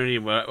opportunity,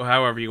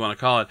 however you want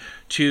to call it,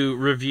 to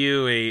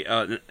review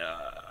a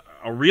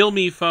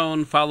Realme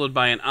phone, followed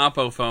by an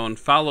Oppo phone,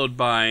 followed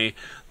by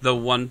the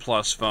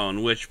OnePlus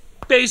phone, which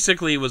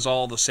basically was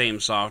all the same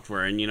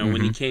software. And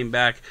when he came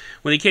back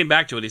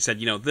to it, he said,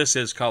 this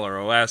is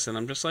ColorOS, and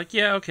I'm just like,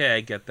 yeah, okay,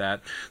 I get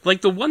that.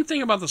 Like, the one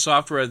thing about the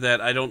software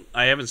that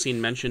I haven't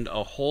seen mentioned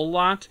a whole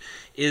lot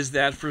is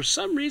that for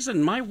some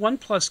reason my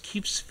OnePlus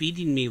keeps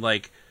feeding me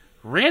like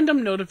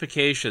random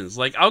notifications.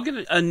 Like, I'll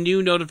get a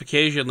new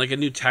notification, like a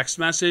new text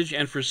message,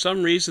 and for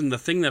some reason the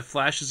thing that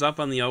flashes up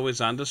on the always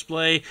on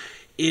display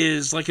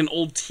is like an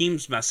old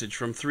Teams message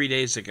from 3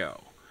 days ago.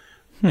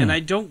 And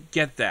I don't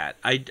get that.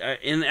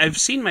 And I've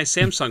seen my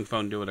Samsung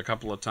phone do it a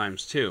couple of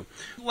times too.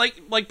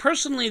 Like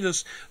personally,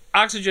 this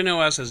Oxygen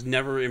OS has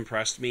never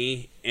impressed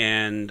me,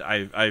 and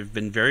I've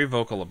been very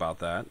vocal about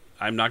that.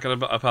 I'm not going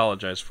to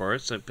apologize for it.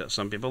 So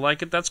some people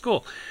like it. That's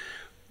cool.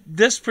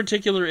 This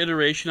particular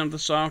iteration of the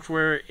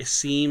software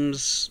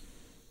seems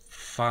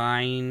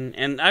fine,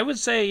 and I would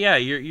say, yeah,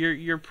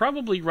 you're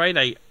probably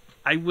right.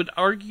 I would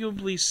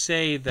arguably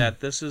say that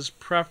this is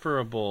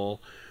preferable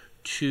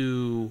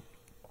to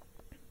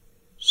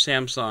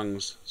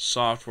Samsung's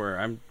software.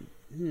 I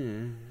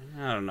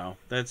don't know.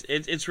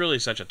 It's really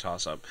such a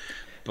toss-up.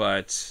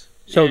 But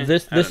so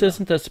this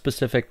isn't a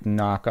specific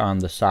knock on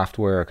the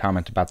software or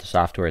comment about the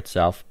software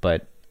itself,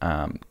 but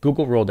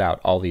Google rolled out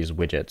all these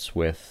widgets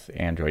with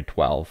Android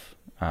 12,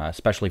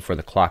 especially for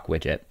the clock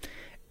widget.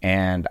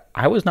 And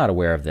I was not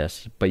aware of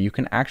this, but you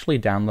can actually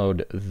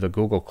download the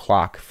Google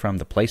Clock from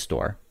the Play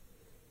Store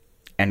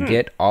and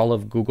get all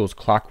of Google's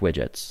clock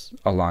widgets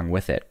along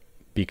with it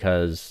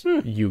because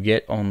you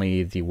get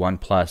only the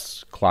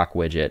OnePlus clock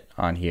widget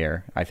on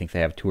here. I think they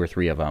have 2 or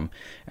 3 of them,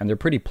 and they're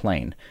pretty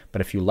plain.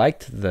 But if you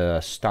liked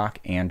the stock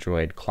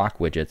Android clock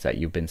widgets that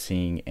you've been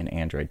seeing in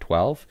Android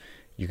 12,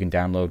 you can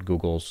download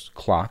Google's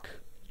Clock.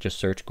 Just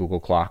search Google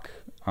Clock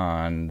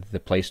on the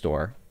Play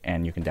Store,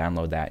 and you can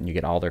download that, and you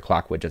get all their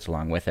clock widgets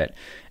along with it.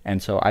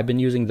 And so I've been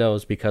using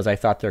those because I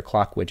thought their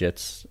clock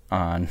widgets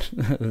on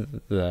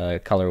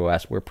the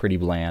ColorOS were pretty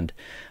bland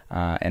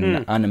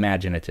and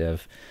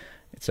unimaginative.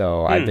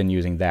 So I've been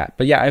using that.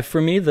 But yeah,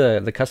 for me,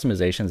 the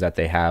customizations that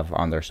they have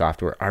on their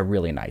software are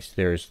really nice.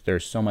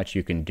 There's so much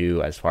you can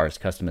do as far as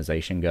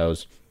customization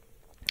goes.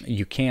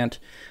 You can't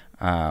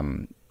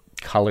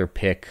color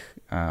pick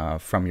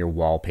from your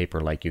wallpaper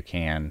like you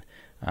can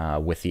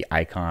with the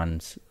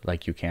icons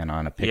like you can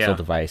on a Pixel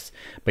device,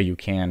 but you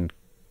can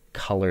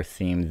color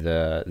theme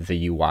the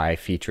UI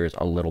features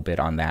a little bit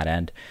on that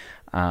end.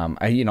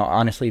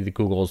 Honestly, the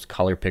Google's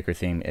color picker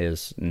theme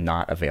is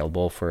not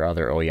available for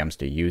other OEMs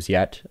to use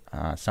yet.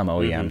 Some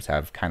OEMs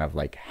have kind of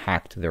like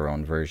hacked their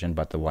own version,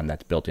 but the one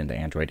that's built into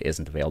Android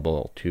isn't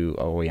available to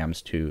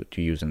OEMs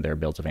to use in their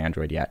builds of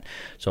Android yet.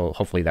 So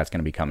hopefully that's going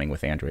to be coming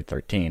with Android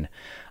 13.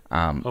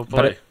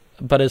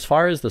 But as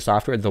far as the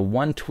software, the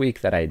one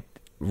tweak that I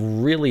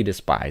really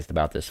despised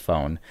about this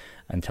phone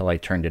until I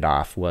turned it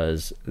off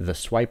was the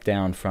swipe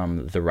down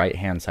from the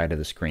right-hand side of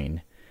the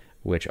screen,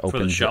 which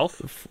opens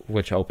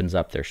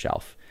up their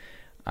shelf.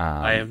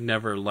 I have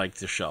never liked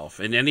the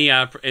shelf in any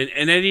in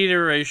any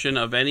iteration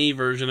of any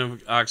version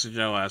of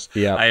Oxygen OS.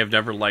 I have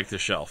never liked the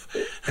shelf.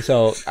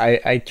 So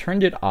I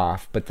turned it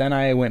off, but then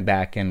I went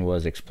back and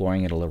was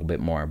exploring it a little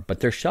bit more. But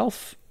their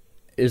shelf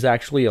is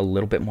actually a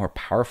little bit more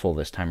powerful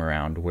this time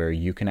around, where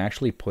you can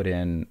actually put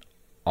in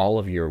all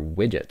of your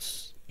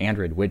widgets,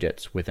 Android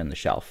widgets, within the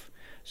shelf.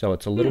 So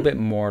it's a little bit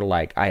more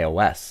like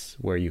iOS,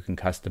 where you can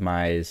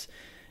customize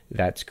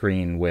that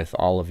screen with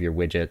all of your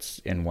widgets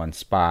in one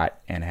spot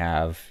and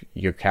have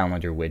your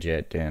calendar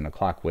widget and a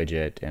clock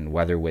widget and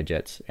weather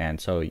widgets. And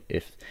so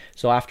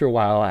after a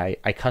while I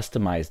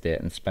customized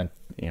it and spent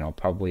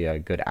probably a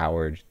good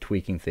hour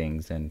tweaking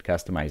things and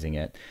customizing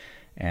it.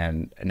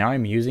 And now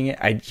I'm using it.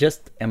 I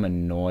just am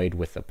annoyed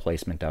with the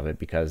placement of it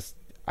because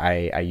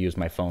I use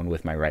my phone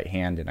with my right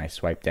hand and I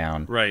swipe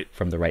down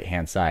from the right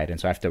hand side, and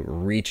so I have to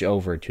reach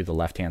over to the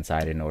left hand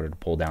side in order to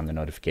pull down the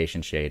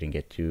notification shade and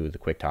get to the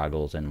quick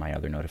toggles and my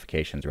other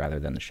notifications rather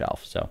than the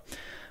shelf. So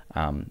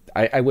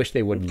I wish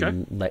they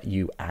would let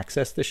you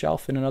access the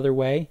shelf in another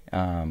way.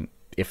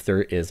 If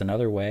there is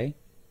another way,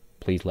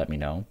 please let me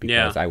know,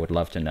 because I would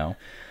love to know.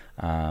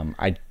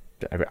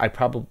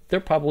 There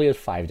probably is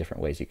 5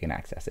 different ways you can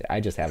access it. I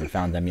just haven't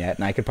found them yet,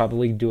 and I could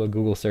probably do a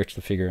Google search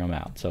to figure them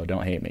out. So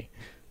don't hate me.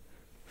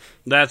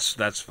 That's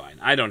fine.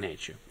 I don't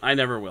hate you. I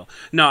never will.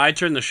 No, I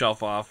turned the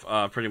shelf off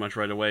pretty much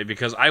right away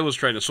because I was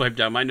trying to swipe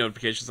down my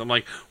notifications. I'm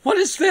like, what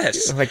is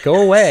this? I'm like,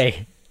 go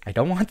away. I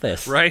don't want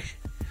this. Right?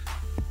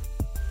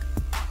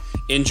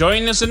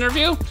 Enjoying this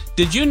interview?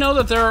 Did you know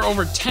that there are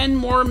over 10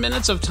 more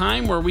minutes of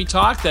time where we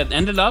talked that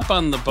ended up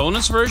on the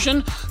bonus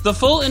version? The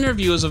full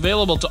interview is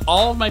available to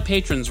all of my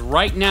patrons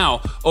right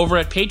now over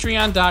at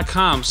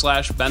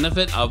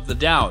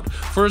patreon.com/benefitofthedowd.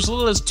 For as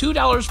little as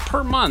 $2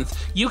 per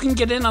month, you can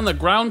get in on the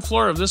ground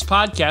floor of this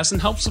podcast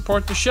and help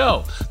support the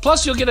show.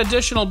 Plus, you'll get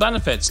additional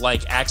benefits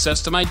like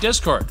access to my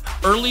Discord,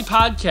 early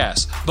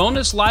podcasts,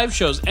 bonus live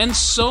shows, and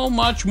so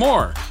much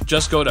more.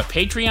 Just go to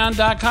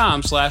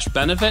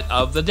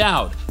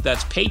patreon.com/benefitofthedowd.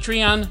 That's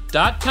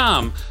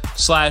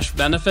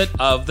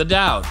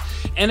patreon.com/benefitofthedowd.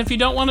 And if you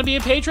don't want to be a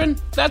patron,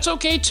 that's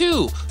okay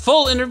too.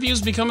 Full interviews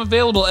become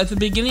available at the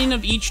beginning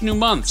of each new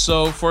month.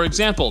 So, for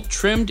example,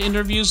 trimmed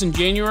interviews in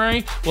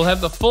January will have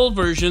the full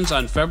versions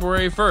on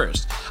February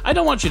 1st. I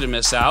don't want you to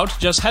miss out.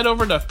 Just head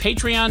over to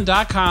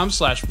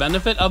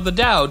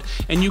patreon.com/benefitofthedowd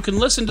and you can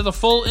listen to the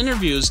full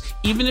interviews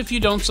even if you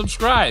don't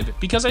subscribe,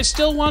 because I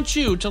still want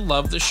you to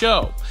love the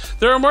show.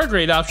 There are more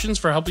great options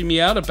for helping me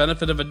out at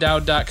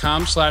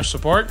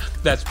benefitofthedowd.com/support.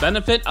 That's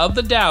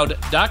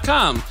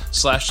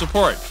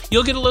benefitofthedowd.com/support.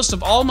 You'll get a list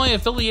of all my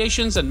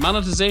affiliations and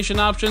monetization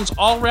options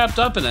all wrapped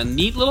up in a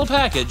neat little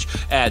package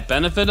at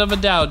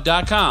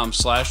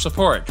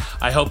benefitofthedowd.com/support.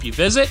 I hope you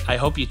visit, I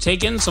hope you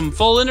take in some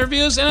full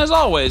interviews, and as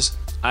always,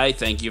 I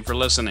thank you for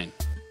listening.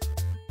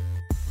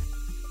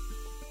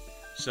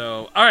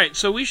 So, all right,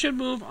 so we should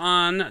move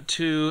on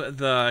to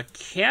the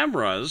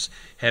cameras.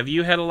 Have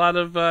you had a lot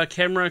of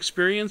camera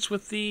experience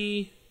with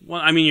the... Well,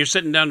 I mean, you're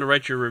sitting down to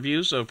write your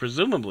review, so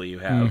presumably you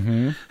have.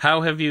 Mm-hmm.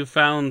 How have you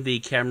found the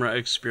camera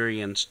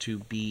experience to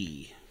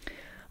be?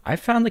 I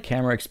found the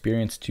camera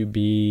experience to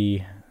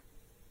be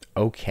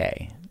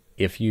okay.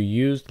 If you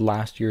used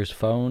last year's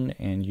phone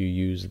and you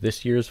use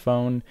this year's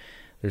phone,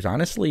 there's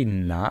honestly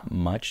not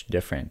much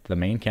different. The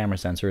main camera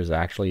sensor is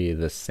actually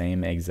the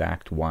same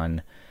exact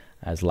one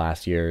as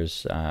last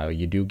year's.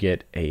 You do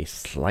get a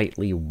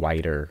slightly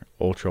wider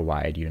ultra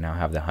wide. You now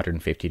have the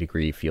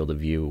 150-degree field of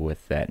view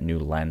with that new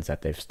lens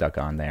that they've stuck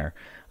on there.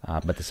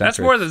 But the sensor, that's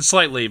more than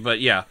slightly,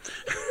 but yeah.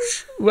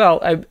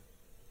 Well,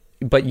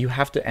 but you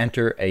have to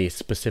enter a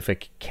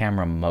specific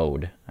camera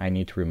mode. I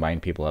need to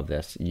remind people of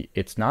this.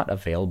 It's not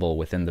available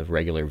within the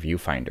regular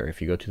viewfinder.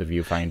 If you go to the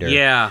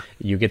viewfinder,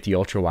 you get the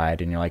ultra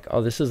wide and you're like,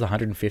 oh, this is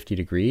 150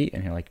 degree.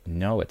 And you're like,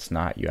 no, it's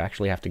not. You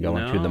actually have to go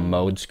into the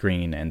mode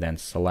screen and then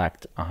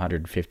select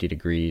 150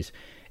 degrees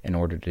in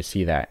order to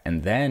see that.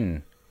 And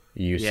then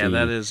you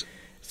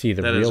see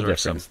the real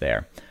difference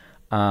there.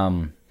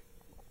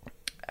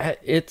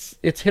 It's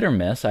hit or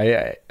miss.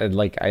 I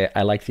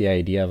like the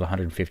idea of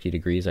 150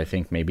 degrees. I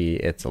think maybe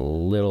it's a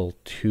little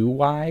too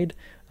wide.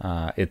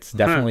 It's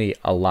definitely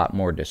a lot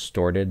more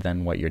distorted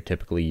than what you're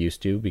typically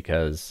used to,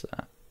 because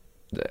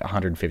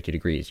 150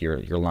 degrees, you're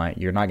not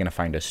going to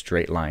find a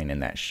straight line in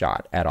that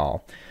shot at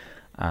all.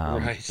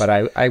 Right.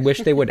 But I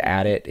wish they would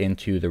add it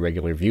into the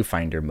regular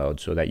viewfinder mode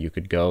so that you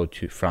could go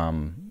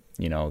from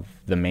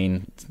the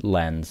main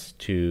lens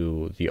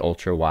to the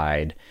ultra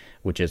wide,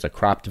 which is a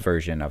cropped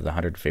version of the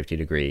 150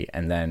 degree,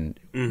 and then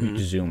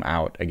zoom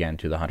out again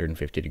to the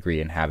 150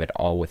 degree and have it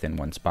all within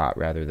one spot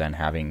rather than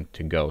having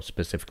to go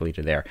specifically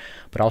to there.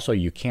 But also,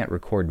 you can't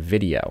record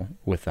video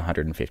with the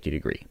 150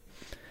 degree,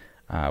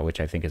 which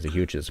I think is a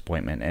huge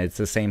disappointment. And it's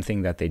the same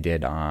thing that they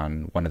did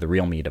on one of the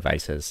Realme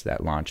devices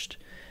that launched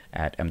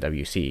at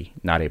MWC,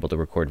 not able to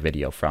record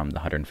video from the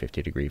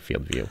 150 degree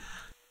field view.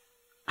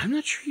 I'm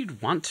not sure you'd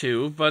want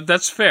to, but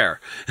that's fair.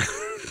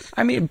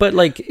 I mean, but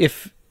like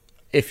if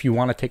you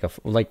want to take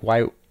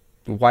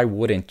why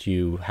wouldn't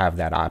you have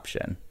that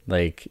option?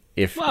 Like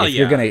if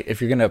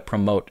you're gonna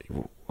promote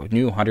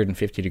new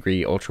 150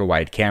 degree ultra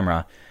wide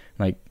camera,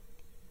 like,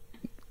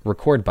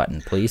 record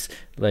button, please.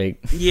 Like,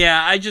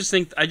 yeah, I just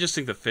think the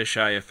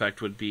fisheye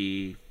effect would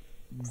be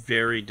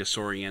very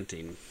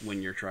disorienting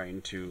when you're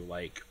trying to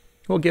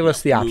give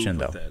us the option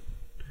though.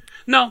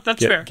 No,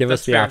 that's fair. Give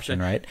us the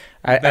option, right?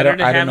 I don't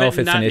know if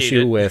it's an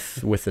issue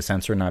with the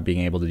sensor not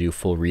being able to do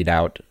full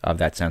readout of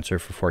that sensor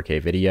for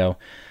 4K video.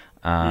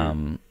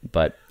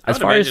 But as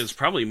far as it's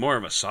probably more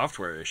of a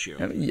software issue.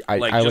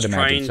 I would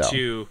imagine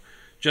so.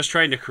 Just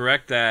trying to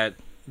correct that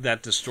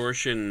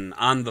distortion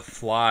on the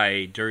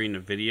fly during a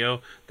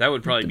video, that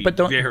would probably be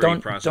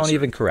don't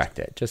even correct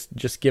it.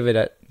 Just give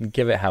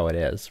it how it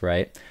is,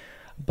 right?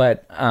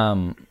 But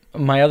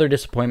my other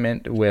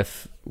disappointment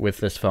with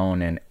this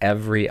phone and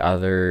every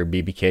other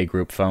BBK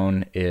group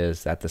phone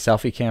is that the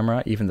selfie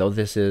camera, even though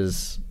this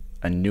is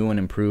a new and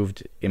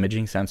improved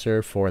imaging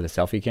sensor for the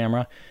selfie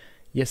camera,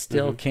 you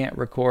still can't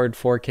record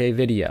 4K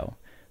video.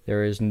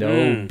 There is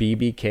no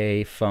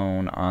BBK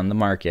phone on the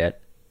market,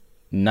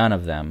 none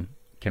of them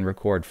can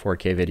record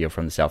 4K video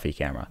from the selfie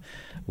camera,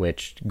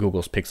 which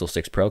Google's Pixel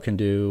 6 Pro can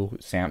do.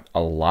 A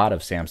lot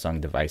of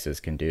Samsung devices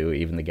can do.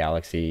 Even the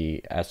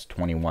Galaxy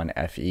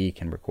S21 FE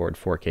can record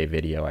 4K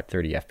video at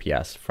 30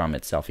 FPS from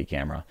its selfie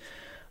camera.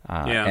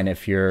 And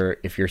if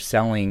you're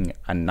selling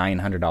a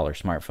 $900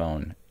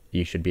 smartphone,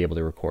 you should be able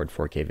to record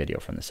 4K video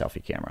from the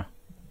selfie camera.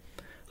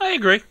 I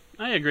agree.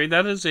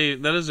 That is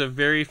a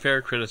very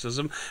fair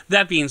criticism.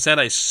 That being said,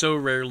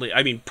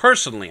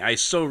 personally, I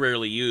so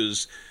rarely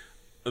use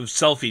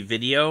selfie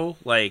video.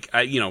 But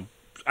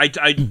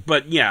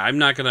yeah, I'm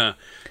not gonna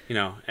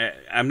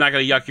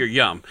yuck your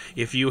yum.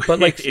 If you want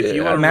to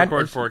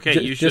record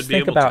 4K, you should just be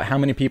able to. Think about how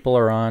many people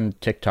are on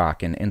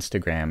TikTok and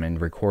Instagram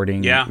and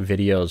recording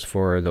videos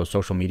for those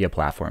social media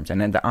platforms. And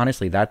then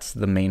honestly, that's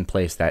the main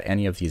place that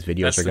any of these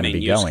videos are going to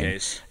be going.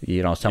 Case.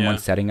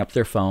 Someone's setting up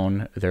their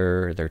phone,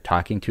 they're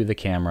talking to the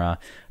camera.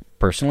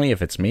 Personally,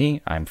 if it's me,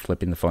 I'm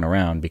flipping the phone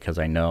around because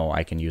I know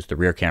I can use the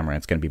rear camera and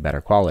it's going to be better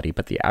quality.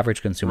 But the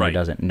average consumer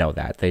doesn't know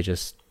that. They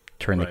just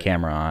turn the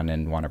camera on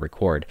and want to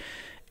record.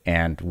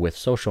 And with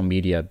social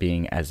media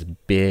being as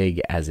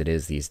big as it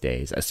is these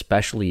days,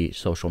 especially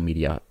social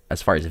media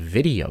as far as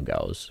video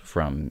goes,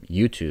 from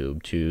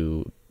YouTube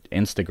to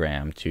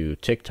Instagram to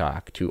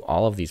TikTok to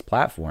all of these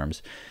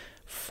platforms,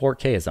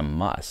 4K is a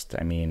must.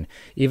 I mean,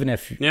 even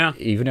if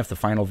the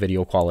final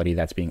video quality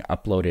that's being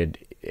uploaded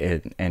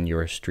and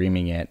you're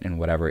streaming it and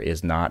whatever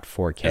is not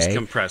 4K, it's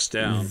compressed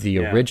down. The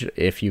original,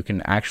 if you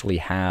can actually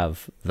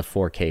have the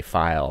 4K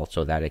file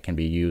so that it can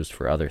be used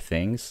for other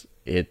things,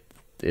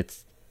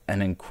 it's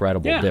an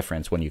incredible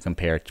difference when you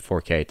compare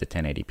 4K to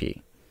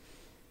 1080p.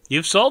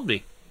 You've sold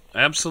me.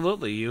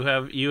 Absolutely, you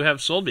have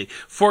sold me.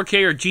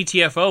 4K or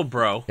GTFO,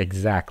 bro.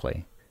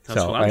 Exactly.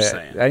 That's what I'm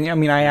saying. I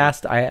mean, I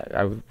asked.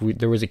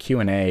 There was a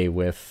Q&A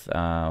with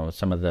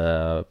some of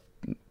the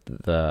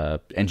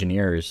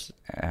engineers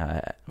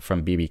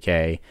from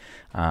BBK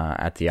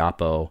at the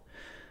Oppo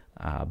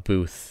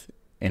booth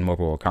in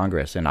Mobile World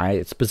Congress, and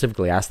I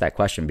specifically asked that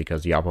question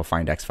because the Oppo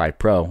Find X5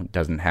 Pro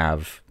doesn't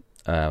have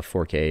a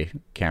 4K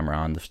camera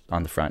on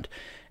the front.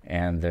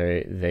 And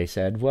they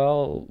said,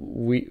 well,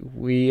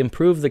 we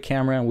improved the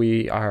camera,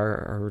 and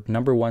our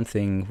number one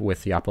thing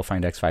with the Oppo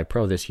Find X5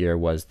 Pro this year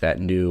was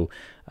that new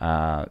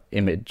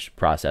image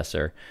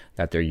processor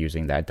that they're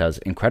using that does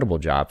incredible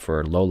job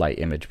for low light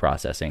image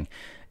processing.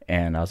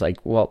 And I was like,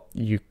 well,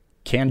 you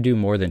can do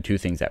more than two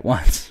things at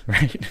once,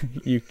 right?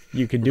 You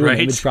could do an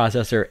image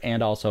processor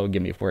and also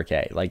give me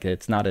 4K. Like,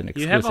 it's not an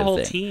exclusive thing. You have a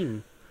whole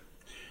team.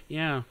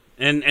 Yeah.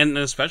 and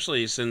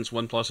especially since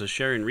OnePlus is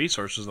sharing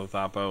resources with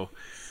Oppo,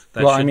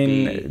 that well, I should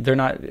mean, be...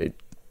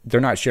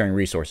 they're not sharing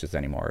resources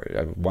anymore.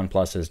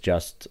 OnePlus is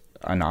just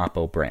an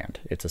Oppo brand.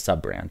 It's a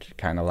sub brand,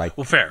 kind of like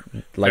fair.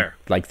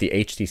 Like the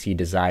HTC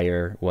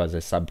Desire was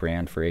a sub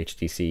brand for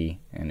HTC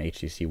and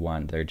HTC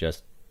One.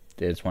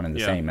 It's one and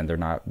the same, and they're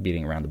not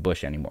beating around the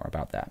bush anymore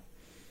about that.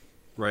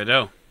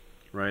 Righto.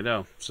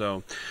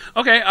 So,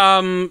 okay.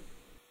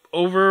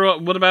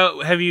 What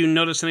about? Have you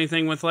noticed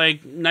anything with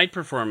like night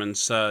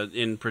performance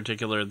in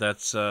particular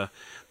that's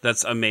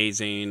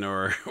amazing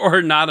or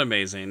not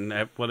amazing?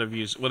 What have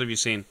you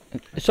seen?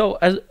 So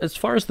as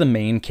far as the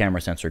main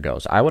camera sensor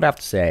goes, I would have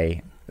to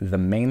say the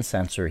main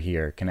sensor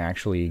here can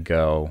actually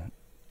go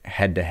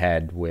head to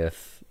head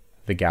with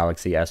the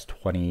Galaxy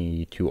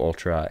S22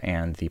 Ultra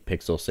and the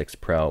Pixel 6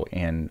 Pro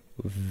in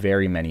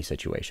very many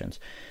situations.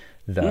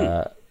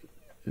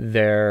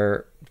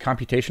 Their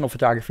computational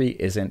photography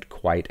isn't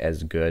quite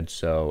as good,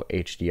 so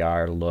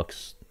HDR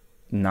looks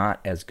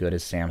not as good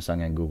as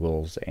Samsung and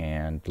Google's,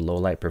 and low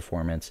light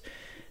performance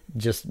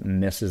just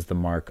misses the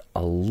mark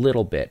a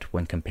little bit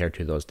when compared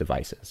to those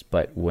devices.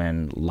 But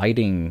when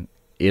lighting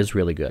is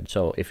really good,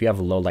 so if you have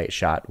a low light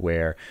shot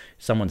where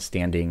someone's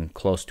standing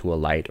close to a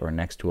light or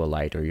next to a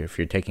light, or if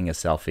you're taking a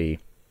selfie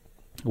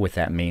with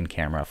that main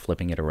camera,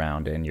 flipping it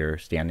around, and you're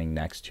standing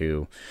next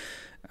to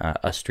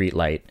a street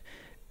light,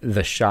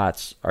 the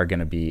shots are going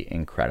to be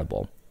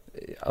incredible.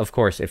 Of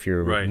course, if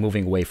you're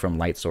moving away from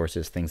light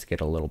sources, things get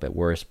a little bit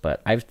worse.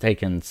 But I've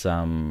taken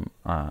some,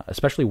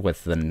 especially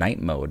with the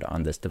night mode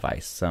on this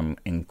device, some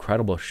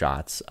incredible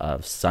shots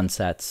of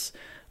sunsets.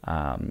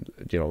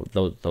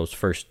 Those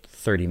first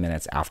 30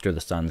 minutes after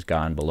the sun's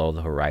gone below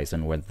the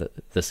horizon, where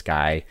the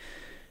sky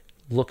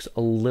looks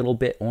a little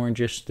bit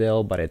orangish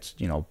still, but it's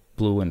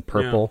blue and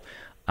purple. Yeah.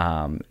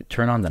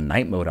 Turn on the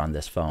night mode on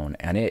this phone,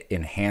 and it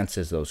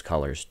enhances those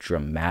colors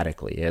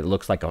dramatically. It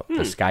looks like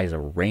the sky's a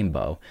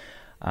rainbow.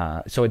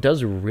 So it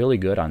does really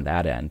good on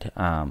that end.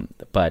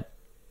 But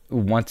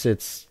once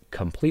it's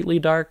completely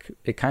dark,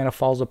 it kind of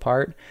falls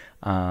apart.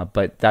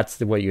 But that's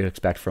what you'd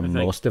expect from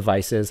most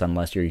devices,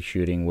 unless you're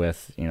shooting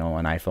with, an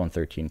iPhone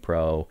 13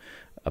 Pro,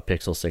 a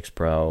Pixel 6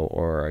 Pro,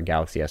 or a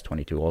Galaxy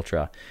S22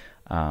 Ultra.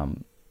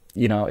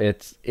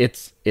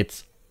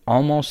 It's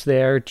almost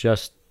there,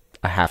 just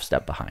a half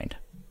step behind.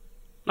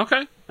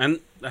 Okay, and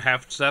a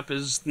half step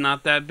is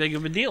not that big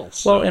of a deal.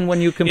 So well, and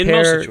when you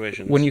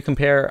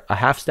compare a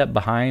half step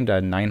behind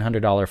a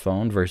 $900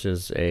 phone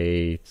versus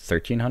a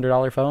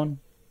 $1,300 phone,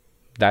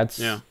 that's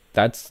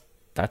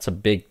a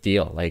big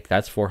deal. Like,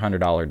 that's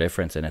 $400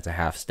 difference, and it's a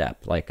half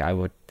step. Like,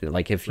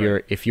 if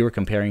you were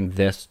comparing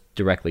this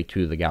directly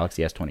to the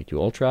Galaxy S22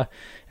 Ultra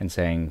and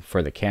saying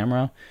for the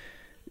camera,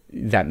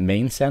 that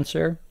main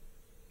sensor,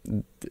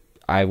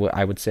 I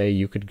would say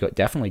you could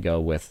definitely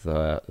go with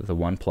the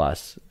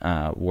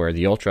OnePlus. Where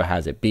the Ultra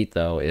has it beat,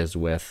 though, is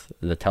with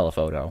the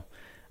telephoto,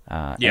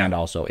 and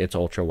also its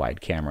ultra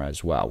wide camera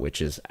as well,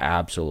 which is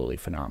absolutely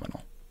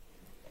phenomenal.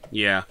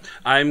 Yeah,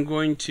 I'm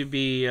going to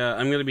be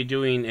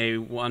doing a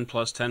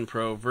OnePlus 10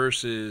 Pro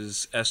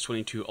versus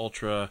S22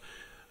 Ultra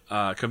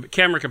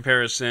camera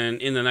comparison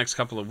in the next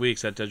couple of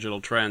weeks at Digital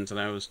Trends, and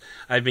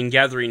I've been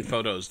gathering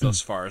photos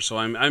thus far, so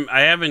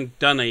I haven't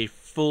done a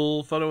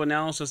full photo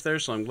analysis there,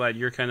 so I'm glad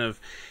you're kind of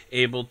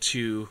able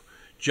to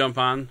jump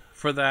on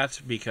for that,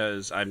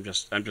 because I'm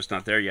just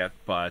not there yet.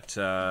 But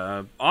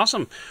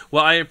awesome.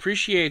 Well, I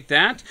appreciate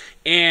that.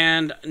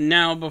 And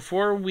now,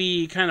 before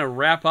we kind of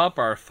wrap up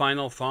our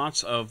final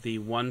thoughts of the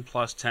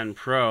OnePlus 10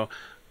 Pro,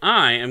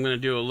 I am going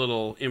to do a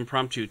little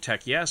impromptu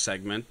Tech Yeah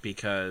segment,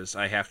 because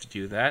I have to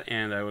do that,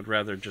 and I would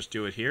rather just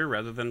do it here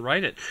rather than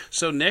write it.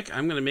 So, Nick,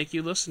 I'm going to make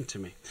you listen to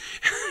me.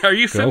 Are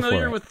you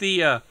familiar with the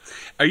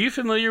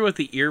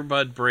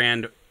earbud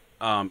brand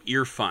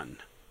Earfun?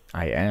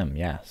 I am,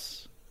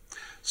 yes.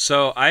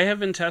 So I have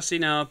been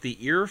testing out the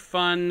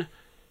Earfun.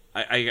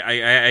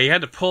 I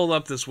had to pull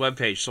up this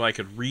webpage so I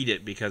could read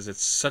it, because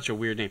it's such a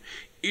weird name.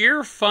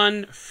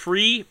 Earfun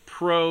Free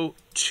Pro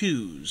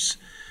 2s.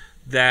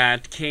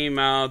 That came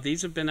out.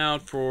 These have been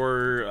out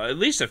for at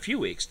least a few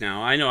weeks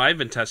now. I know I've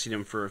been testing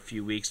them for a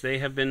few weeks. They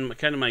have been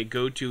kind of my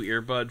go-to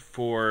earbud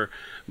for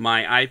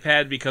my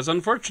iPad, because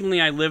unfortunately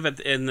I live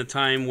in the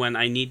time when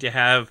I need to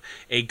have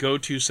a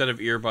go-to set of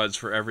earbuds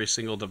for every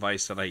single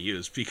device that I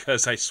use,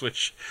 because I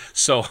switch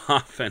so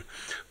often.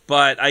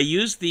 But I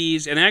use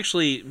these, and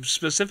actually,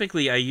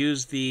 specifically, I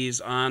used these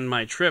on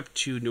my trip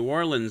to New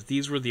Orleans.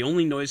 These were the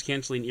only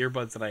noise-canceling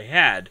earbuds that I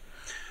had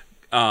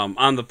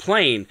on the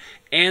plane,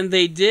 and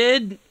they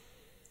did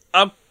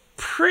a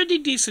pretty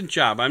decent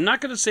job. I'm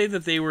not going to say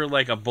that they were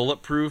like a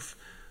bulletproof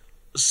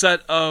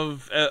set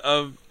of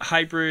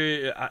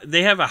hybrid.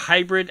 They have a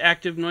hybrid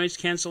active noise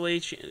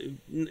canceling.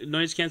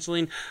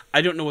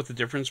 I don't know what the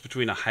difference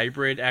between a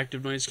hybrid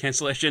active noise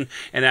cancellation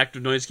and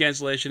active noise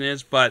cancellation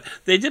is, but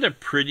they did a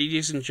pretty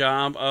decent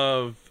job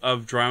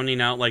of drowning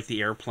out like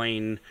the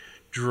airplane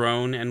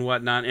drone and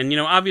whatnot. And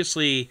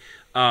obviously,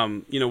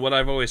 what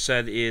I've always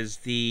said is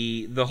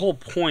the whole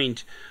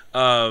point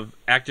of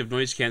active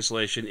noise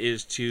cancellation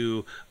is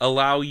to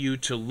allow you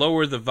to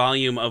lower the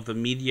volume of the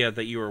media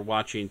that you are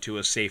watching to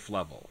a safe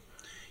level.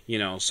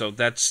 So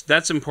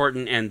that's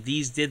important, and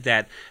these did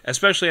that,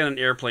 especially on an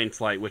airplane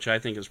flight, which I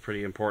think is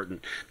pretty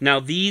important. Now,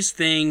 these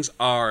things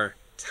are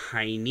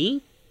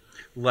tiny,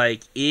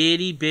 like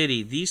itty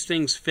bitty. These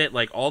things fit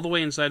like all the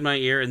way inside my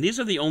ear, and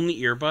these are the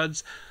only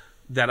earbuds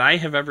that I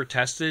have ever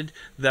tested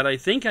that I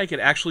think I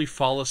could actually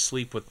fall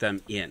asleep with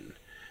them in,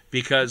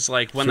 because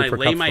like when I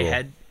lay my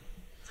head,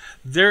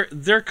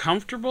 they're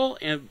comfortable,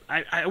 and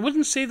I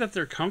wouldn't say that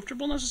they're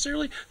comfortable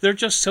necessarily. They're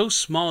just so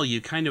small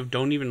you kind of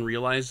don't even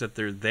realize that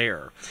they're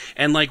there.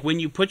 And like when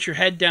you put your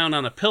head down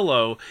on a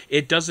pillow,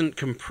 it doesn't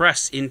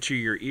compress into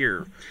your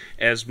ear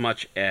as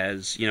much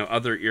as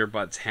other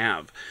earbuds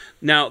have.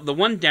 Now, the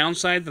one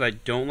downside that I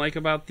don't like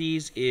about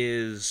these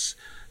is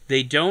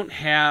they don't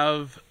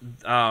have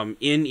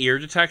in-ear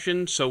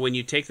detection, so when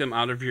you take them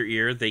out of your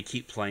ear, they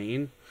keep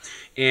playing.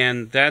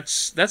 And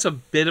that's a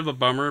bit of a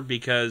bummer,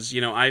 because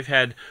I've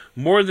had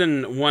more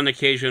than one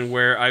occasion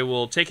where I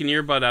will take an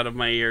earbud out of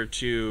my ear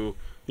to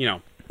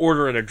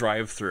order at a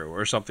drive-through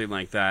or something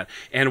like that,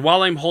 and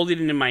while I'm holding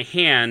it in my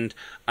hand,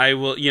 I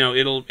will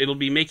it'll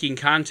be making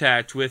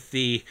contact with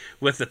the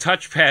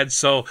touchpad,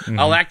 so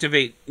I'll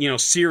activate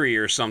Siri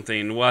or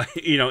something while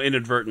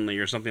inadvertently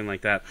or something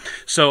like that.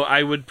 So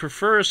I would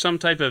prefer some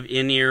type of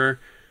in-ear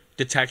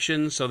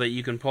detection so that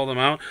you can pull them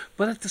out,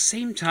 but at the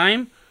same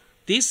time,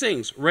 these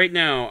things right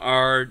now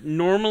are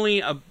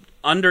normally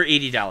under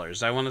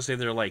 $80. I want to say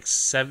they're like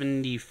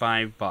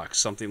 $75,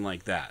 something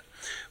like that.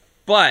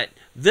 But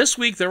this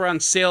week they're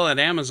on sale at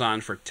Amazon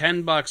for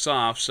 $10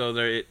 off. So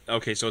they're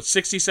okay. So it's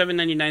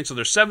 $67.99. So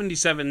they're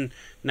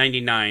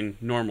 $77.99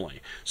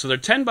 normally. So they're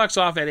 $10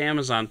 off at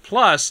Amazon.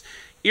 Plus,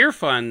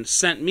 Earfund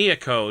sent me a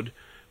code,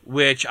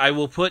 which I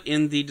will put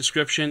in the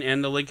description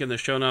and the link in the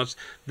show notes,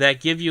 that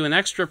give you an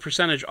extra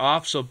percentage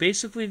off. So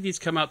basically, these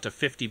come out to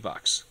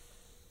 $50.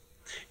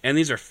 And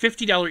these are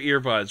 $50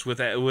 earbuds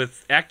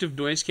with active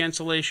noise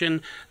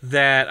cancellation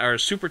that are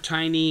super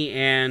tiny,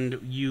 and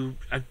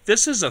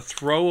this is a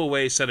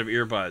throwaway set of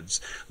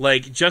earbuds,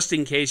 like just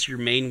in case your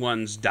main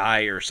ones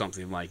die or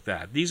something like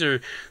that. These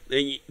are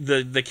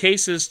the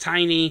case is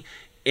tiny,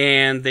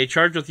 and they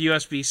charge with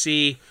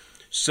USB-C.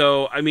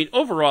 So I mean,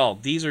 overall,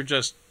 these are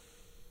just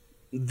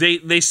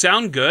they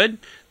sound good.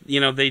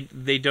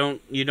 They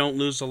don't you don't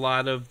lose a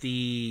lot of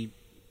the.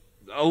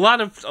 A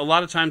lot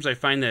of times I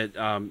find that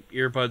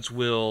earbuds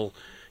will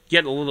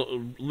get a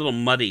little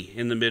muddy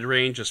in the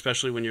mid-range,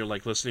 especially when you're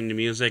like listening to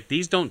music.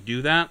 These don't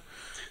do that,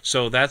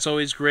 so that's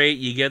always great.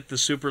 You get the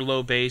super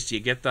low bass,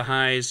 you get the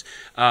highs.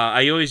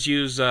 I always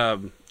use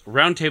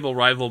Roundtable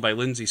Rival by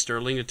Lindsey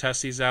Sterling to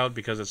test these out,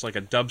 because it's like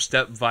a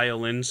dubstep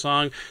violin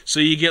song,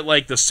 so you get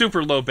like the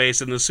super low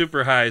bass and the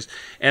super highs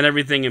and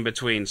everything in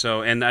between.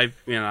 So, and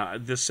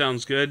this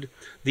sounds good.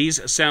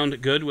 These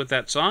sound good with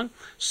that song.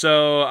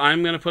 So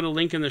I'm going to put a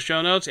link in the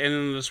show notes and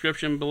in the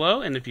description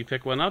below, and if you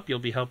pick one up, you'll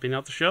be helping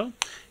out the show,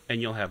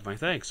 and you'll have my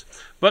thanks.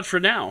 But for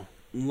now,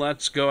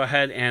 let's go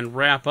ahead and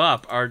wrap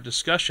up our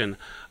discussion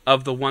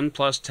of the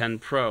OnePlus 10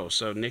 Pro.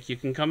 So Nick, you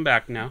can come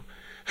back now.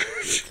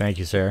 Thank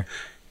you, sir.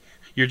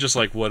 You're just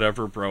like,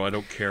 whatever, bro. I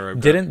don't care.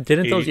 Didn't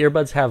those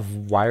earbuds have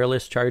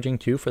wireless charging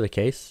too for the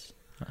case?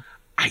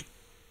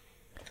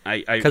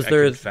 I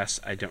confess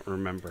I don't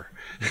remember.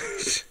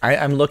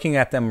 I'm looking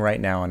at them right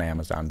now on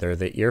Amazon. They're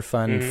the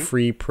Earfund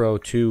Free Pro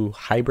 2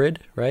 Hybrid,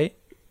 right?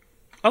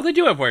 Oh, they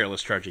do have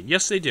wireless charging.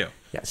 Yes, they do.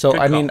 Yeah. So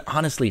I mean,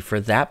 honestly, for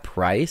that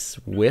price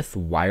with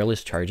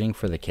wireless charging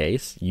for the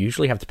case, you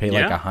usually have to pay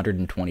like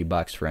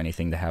 $120 for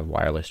anything to have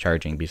wireless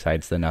charging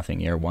besides the Nothing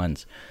Ear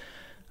ones.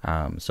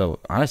 So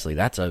honestly,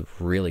 that's a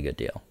really good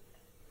deal.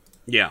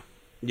 Yeah.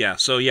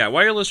 So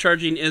wireless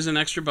charging is an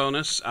extra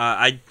bonus.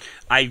 I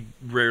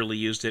rarely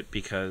used it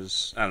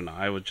because, I don't know,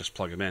 I would just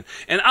plug them in.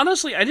 And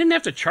honestly, I didn't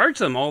have to charge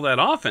them all that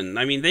often.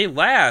 I mean, they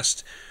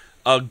last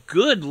a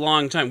good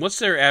long time. What's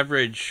their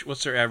average?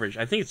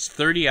 I think it's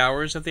 30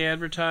 hours that they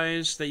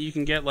advertise that you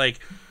can get, like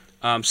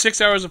 6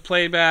 hours of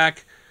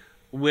playback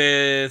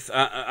with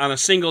on a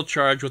single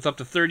charge with up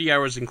to 30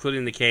 hours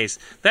including the case.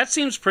 That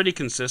seems pretty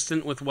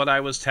consistent with what I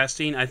was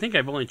testing. I think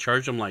I've only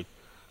charged them like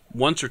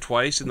once or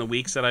twice in the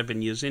weeks that I've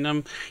been using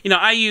them.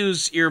 I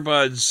use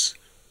earbuds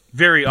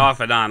very off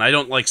and on. I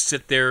don't like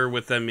sit there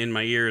with them in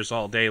my ears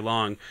all day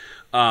long.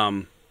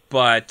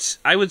 But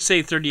I would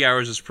say 30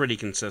 hours is pretty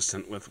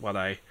consistent with what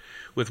I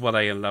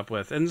ended up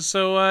with. And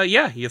so,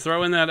 you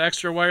throw in that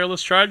extra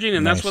wireless charging,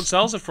 and that's what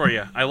sells it for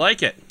you. I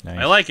like it. Nice.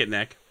 I like it,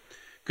 Nick.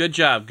 Good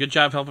job. Good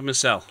job helping me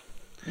sell.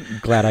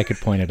 Glad I could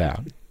point it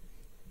out.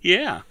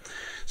 Yeah.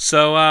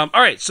 So, all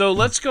right, so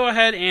let's go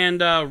ahead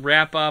and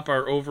wrap up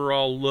our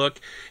overall look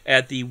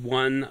at the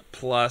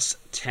OnePlus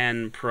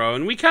 10 Pro.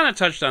 And we kind of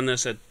touched on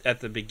this at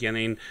the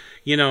beginning.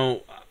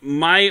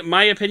 My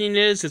opinion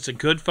is it's a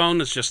good phone.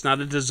 It's just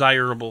not a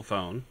desirable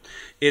phone.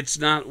 It's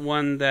not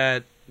one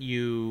that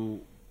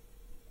you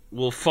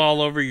will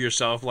fall over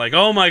yourself like,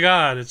 oh my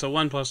god, it's a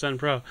OnePlus 10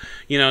 Pro.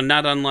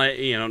 Not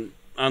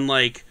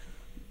unlike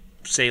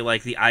say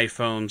like the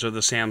iPhones or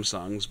the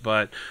Samsungs,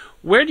 but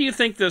where do you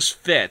think this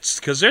fits?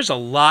 Because there's a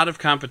lot of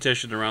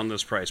competition around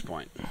this price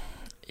point.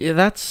 Yeah,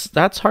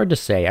 that's hard to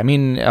say. I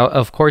mean,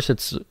 of course,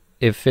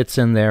 it fits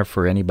in there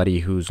for anybody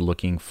who's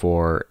looking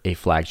for a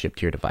flagship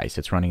tier device.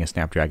 It's running a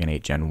Snapdragon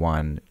 8 Gen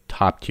 1,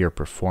 top tier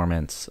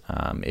performance.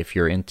 If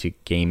you're into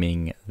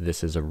gaming,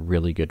 this is a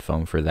really good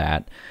phone for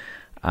that.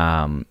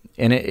 And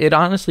it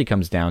honestly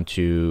comes down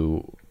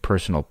to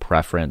personal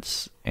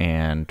preference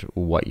and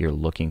what you're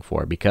looking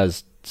for,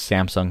 because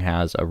Samsung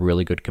has a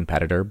really good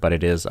competitor, but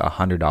it is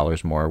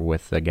 $100 more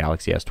with the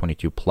Galaxy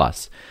S22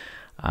 Plus.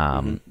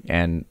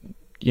 And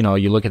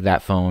you look at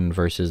that phone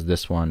versus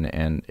this one,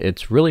 and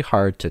it's really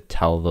hard to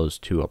tell those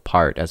two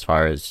apart as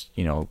far as,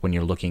 when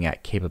you're looking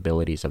at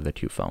capabilities of the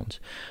two phones.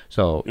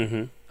 So,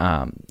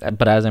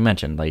 but as I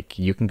mentioned, like,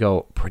 you can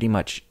go pretty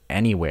much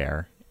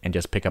anywhere and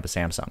just pick up a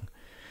Samsung,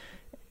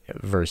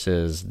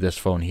 versus this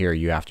phone here,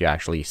 you have to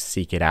actually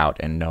seek it out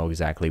and know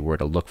exactly where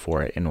to look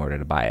for it in order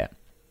to buy it.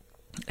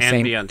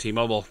 And be on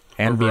T-Mobile.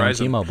 And be on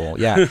T-Mobile,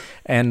 yeah.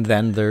 And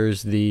then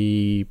there's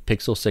the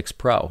Pixel 6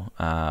 Pro,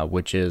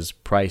 which is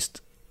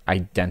priced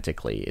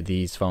identically.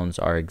 These phones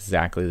are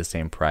exactly the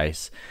same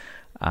price.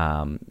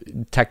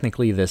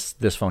 Technically,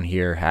 this phone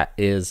here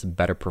is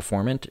better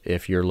performant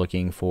if you're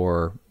looking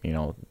for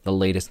the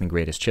latest and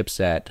greatest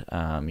chipset.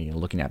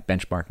 Looking at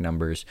benchmark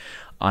numbers.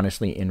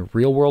 Honestly, in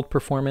real world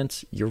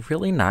performance, you're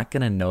really not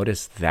going to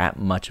notice that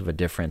much of a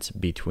difference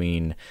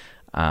between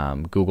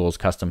Google's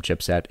custom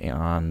chipset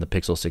on the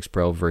Pixel 6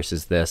 Pro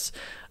versus this.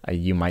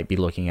 You might be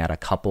looking at a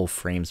couple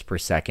frames per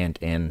second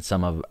in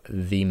some of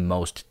the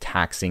most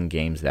taxing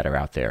games that are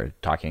out there,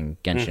 talking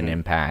Genshin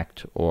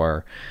Impact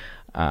or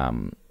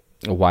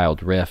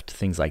Wild Rift,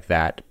 things like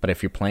that. But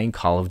if you're playing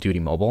Call of Duty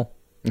Mobile,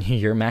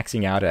 you're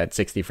maxing out at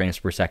 60 frames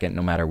per second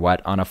no matter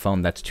what on a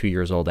phone that's 2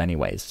 years old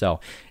anyways. So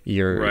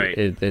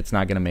it's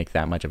not going to make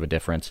that much of a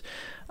difference.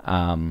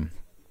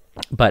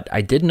 But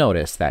I did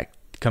notice that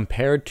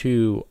compared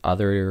to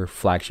other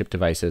flagship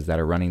devices that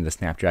are running the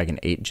Snapdragon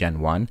 8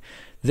 Gen 1,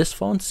 this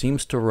phone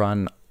seems to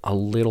run a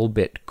little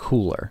bit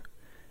cooler.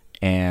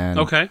 And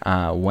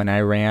when I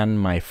ran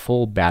my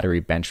full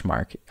battery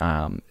benchmark,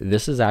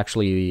 this is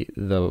actually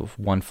the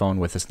one phone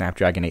with the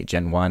Snapdragon 8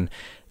 Gen 1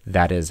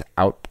 that is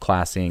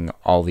outclassing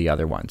all the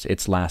other ones.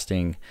 It's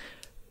lasting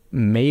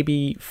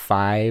maybe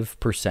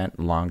 5%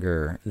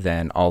 longer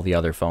than all the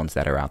other phones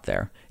that are out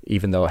there,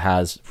 even though it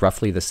has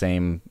roughly the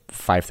same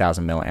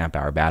 5,000 milliamp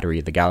hour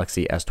battery. The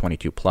Galaxy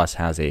S22 Plus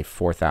has a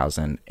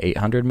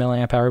 4,800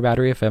 milliamp hour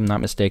battery, if I'm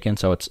not mistaken,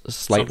 so it's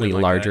slightly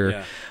larger.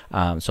 That,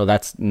 yeah. So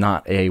that's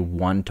not a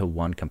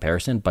one-to-one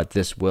comparison, but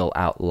this will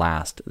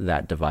outlast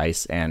that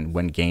device. And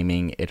when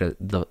gaming,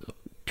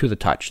 to the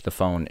touch, the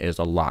phone is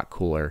a lot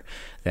cooler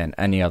than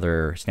any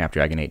other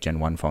Snapdragon 8 Gen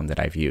 1 phone that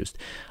I've used.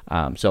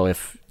 So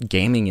if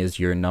gaming is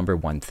your number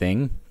one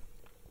thing,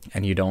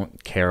 and you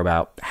don't care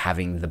about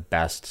having the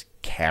best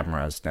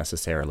cameras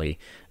necessarily,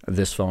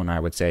 this phone, I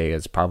would say,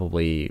 is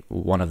probably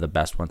one of the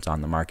best ones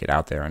on the market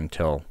out there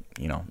until,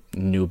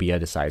 Nubia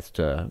decides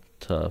to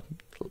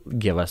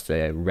give us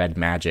a red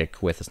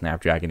magic with a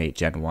Snapdragon 8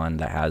 Gen 1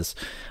 that has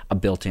a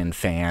built-in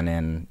fan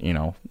and,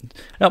 no,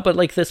 but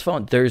like this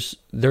phone, there's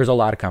a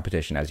lot of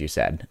competition, as you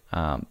said.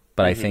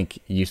 But I think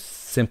you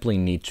simply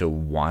need to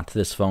want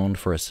this phone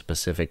for a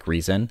specific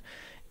reason.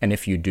 And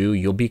if you do,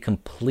 you'll be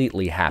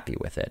completely happy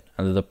with it.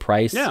 The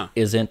price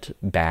isn't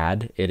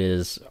bad. It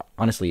is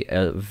honestly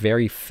a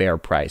very fair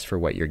price for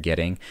what you're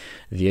getting.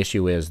 The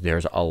issue is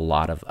there's a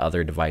lot of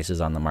other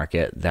devices on the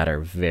market that are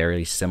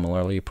very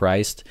similarly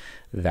priced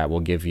that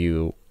will give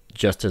you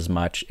just as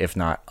much, if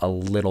not a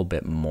little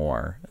bit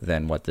more,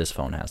 than what this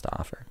phone has to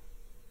offer.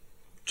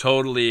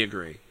 Totally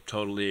agree.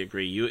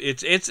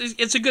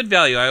 It's a good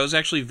value. I was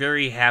actually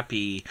very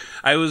happy.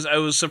 I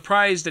was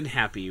surprised and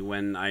happy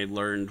when I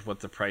learned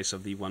what the price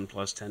of the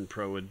OnePlus 10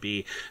 Pro would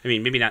be. I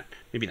mean, maybe not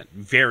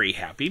very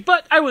happy,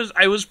 but I was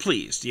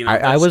pleased.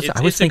 I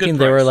was thinking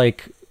they were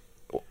like,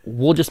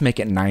 we'll just make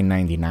it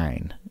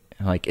 $999.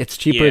 Like, it's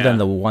cheaper than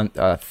the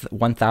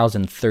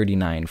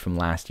 1,039 from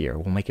last year.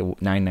 We'll make it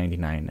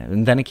 $999,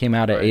 and then it came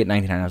out at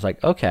 $899. I was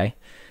like, okay,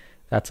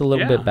 that's a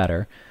little bit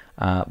better.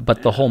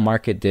 But the whole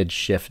market did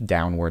shift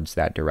downwards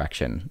that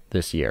direction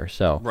this year.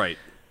 So right,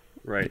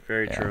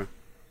 very true.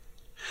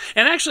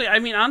 And actually, I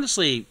mean,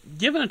 honestly,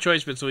 given a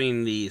choice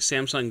between the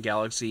Samsung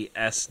Galaxy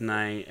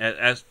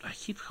S9, I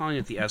keep calling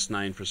it the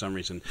S9 for some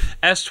reason,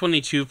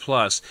 S22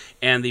 Plus,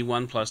 and the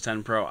OnePlus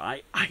 10 Pro,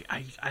 I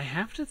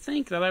have to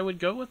think that I would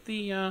go with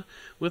the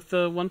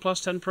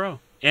OnePlus 10 Pro.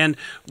 And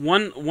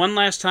one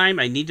last time,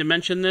 I need to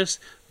mention this.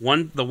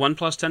 The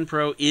OnePlus 10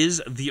 Pro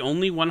is the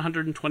only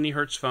 120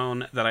 hertz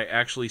phone that I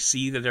actually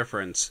see the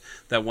difference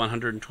that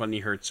 120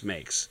 hertz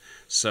makes.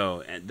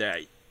 So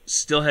I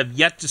still have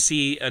yet to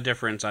see a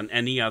difference on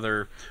any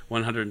other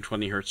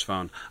 120 hertz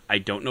phone. I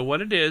don't know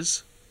what it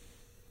is,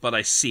 but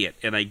I see it,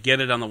 and I get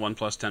it on the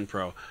OnePlus 10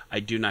 Pro. I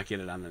do not get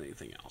it on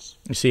anything else.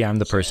 You see, I'm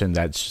the person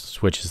that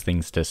switches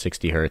things to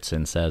 60 hertz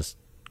and says,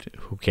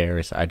 who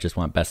cares? I just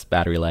want best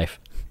battery life.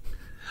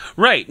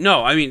 Right.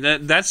 No, I mean,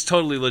 that's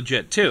totally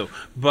legit, too.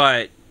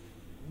 But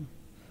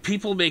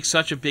people make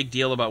such a big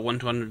deal about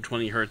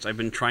 120 hertz. I've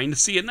been trying to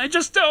see it, and I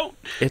just don't.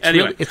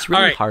 It's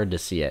really hard to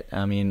see it.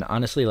 I mean,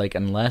 honestly, like,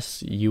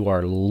 unless you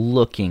are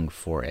looking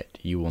for it,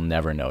 you will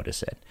never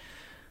notice it.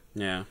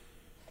 Yeah.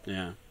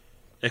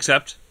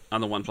 Except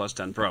on the OnePlus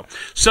 10 Pro.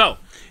 So,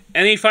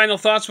 any final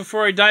thoughts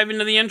before I dive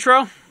into the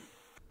intro?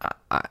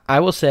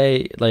 I will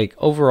say, like,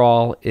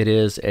 overall, it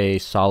is a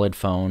solid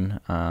phone.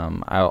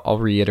 I'll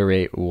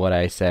reiterate what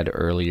I said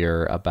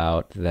earlier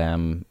about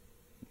them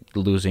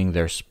losing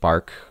their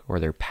spark or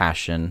their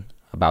passion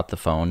about the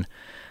phone.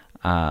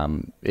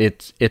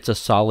 It's a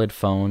solid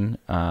phone.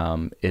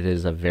 It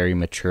is a very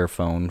mature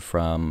phone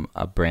from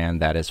a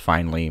brand that is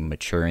finally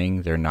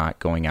maturing. They're not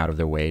going out of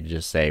their way to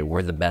just say,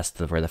 we're the best,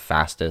 we're the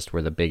fastest,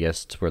 we're the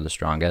biggest, we're the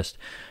strongest.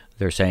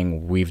 They're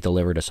saying, we've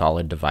delivered a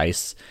solid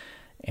device.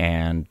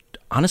 And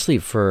honestly,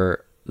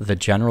 for the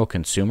general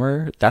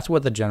consumer, that's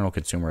what the general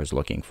consumer is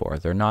looking for.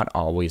 They're not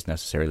always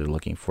necessarily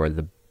looking for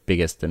the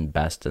biggest and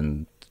best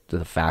and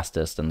the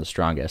fastest and the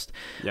strongest.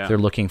 Yeah. They're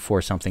looking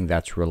for something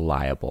that's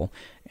reliable.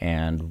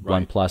 And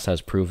right. OnePlus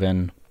has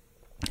proven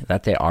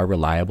that they are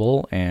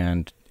reliable,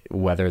 and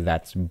whether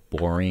that's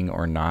boring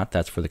or not,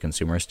 that's for the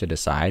consumers to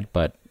decide.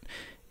 But,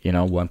 you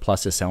know,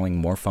 OnePlus is selling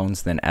more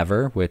phones than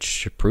ever,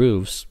 which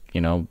proves,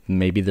 you know,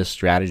 maybe this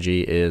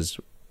strategy is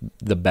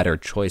the better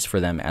choice for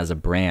them as a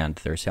brand.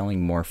 They're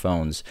selling more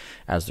phones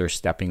as they're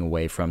stepping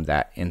away from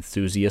that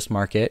enthusiast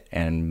market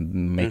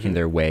and making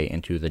their way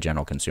into the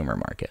general consumer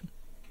market.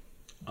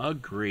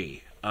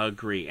 Agree.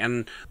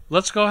 And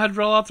let's go ahead and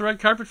roll out the red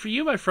carpet for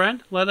you, my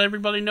friend. Let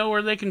everybody know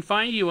where they can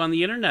find you on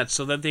the internet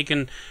so that they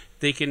can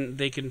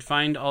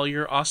find all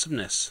your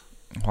awesomeness.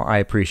 Well, I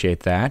appreciate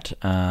that.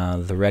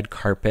 The red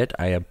carpet,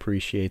 I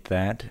appreciate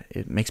that.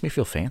 It makes me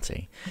feel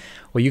fancy.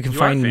 Well, you can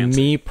find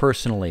me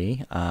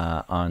personally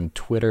on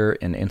Twitter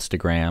and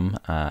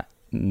Instagram,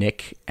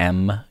 Nick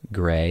M.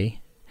 Gray.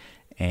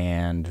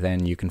 And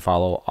then you can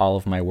follow all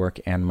of my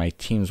work and my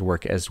team's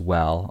work as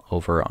well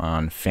over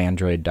on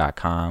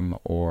Phandroid.com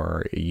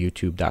or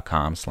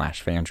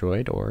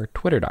YouTube.com/Phandroid or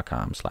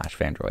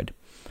Twitter.com/Phandroid.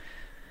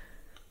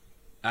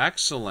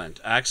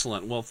 Excellent.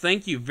 Well,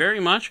 thank you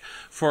very much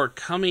for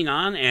coming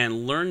on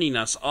and learning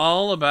us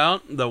all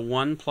about the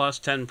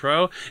OnePlus 10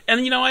 Pro.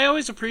 And, you know, I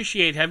always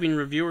appreciate having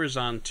reviewers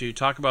on to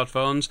talk about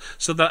phones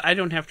so that I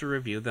don't have to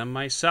review them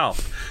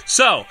myself.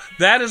 So,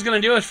 that is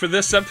going to do it for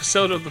this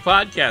episode of the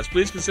podcast.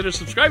 Please consider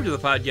subscribing to the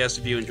podcast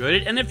if you enjoyed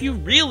it. And if you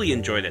really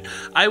enjoyed it,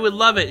 I would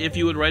love it if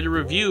you would write a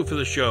review for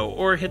the show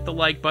or hit the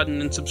like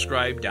button and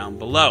subscribe down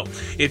below.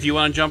 If you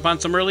want to jump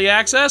on some early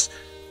access,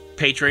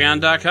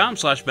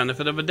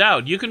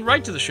 Patreon.com/benefitofadoubt. You can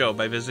write to the show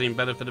by visiting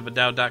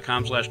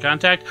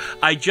benefitofadoubt.com/contact.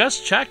 I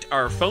just checked.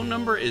 Our phone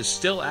number is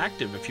still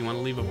active if you want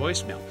to leave a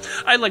voicemail.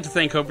 I'd like to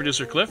thank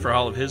co-producer Cliff for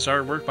all of his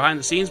hard work behind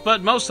the scenes,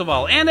 but most of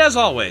all, and as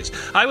always,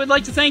 I would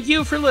like to thank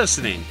you for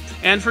listening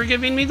and for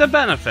giving me the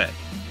benefit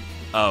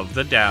of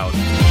the doubt.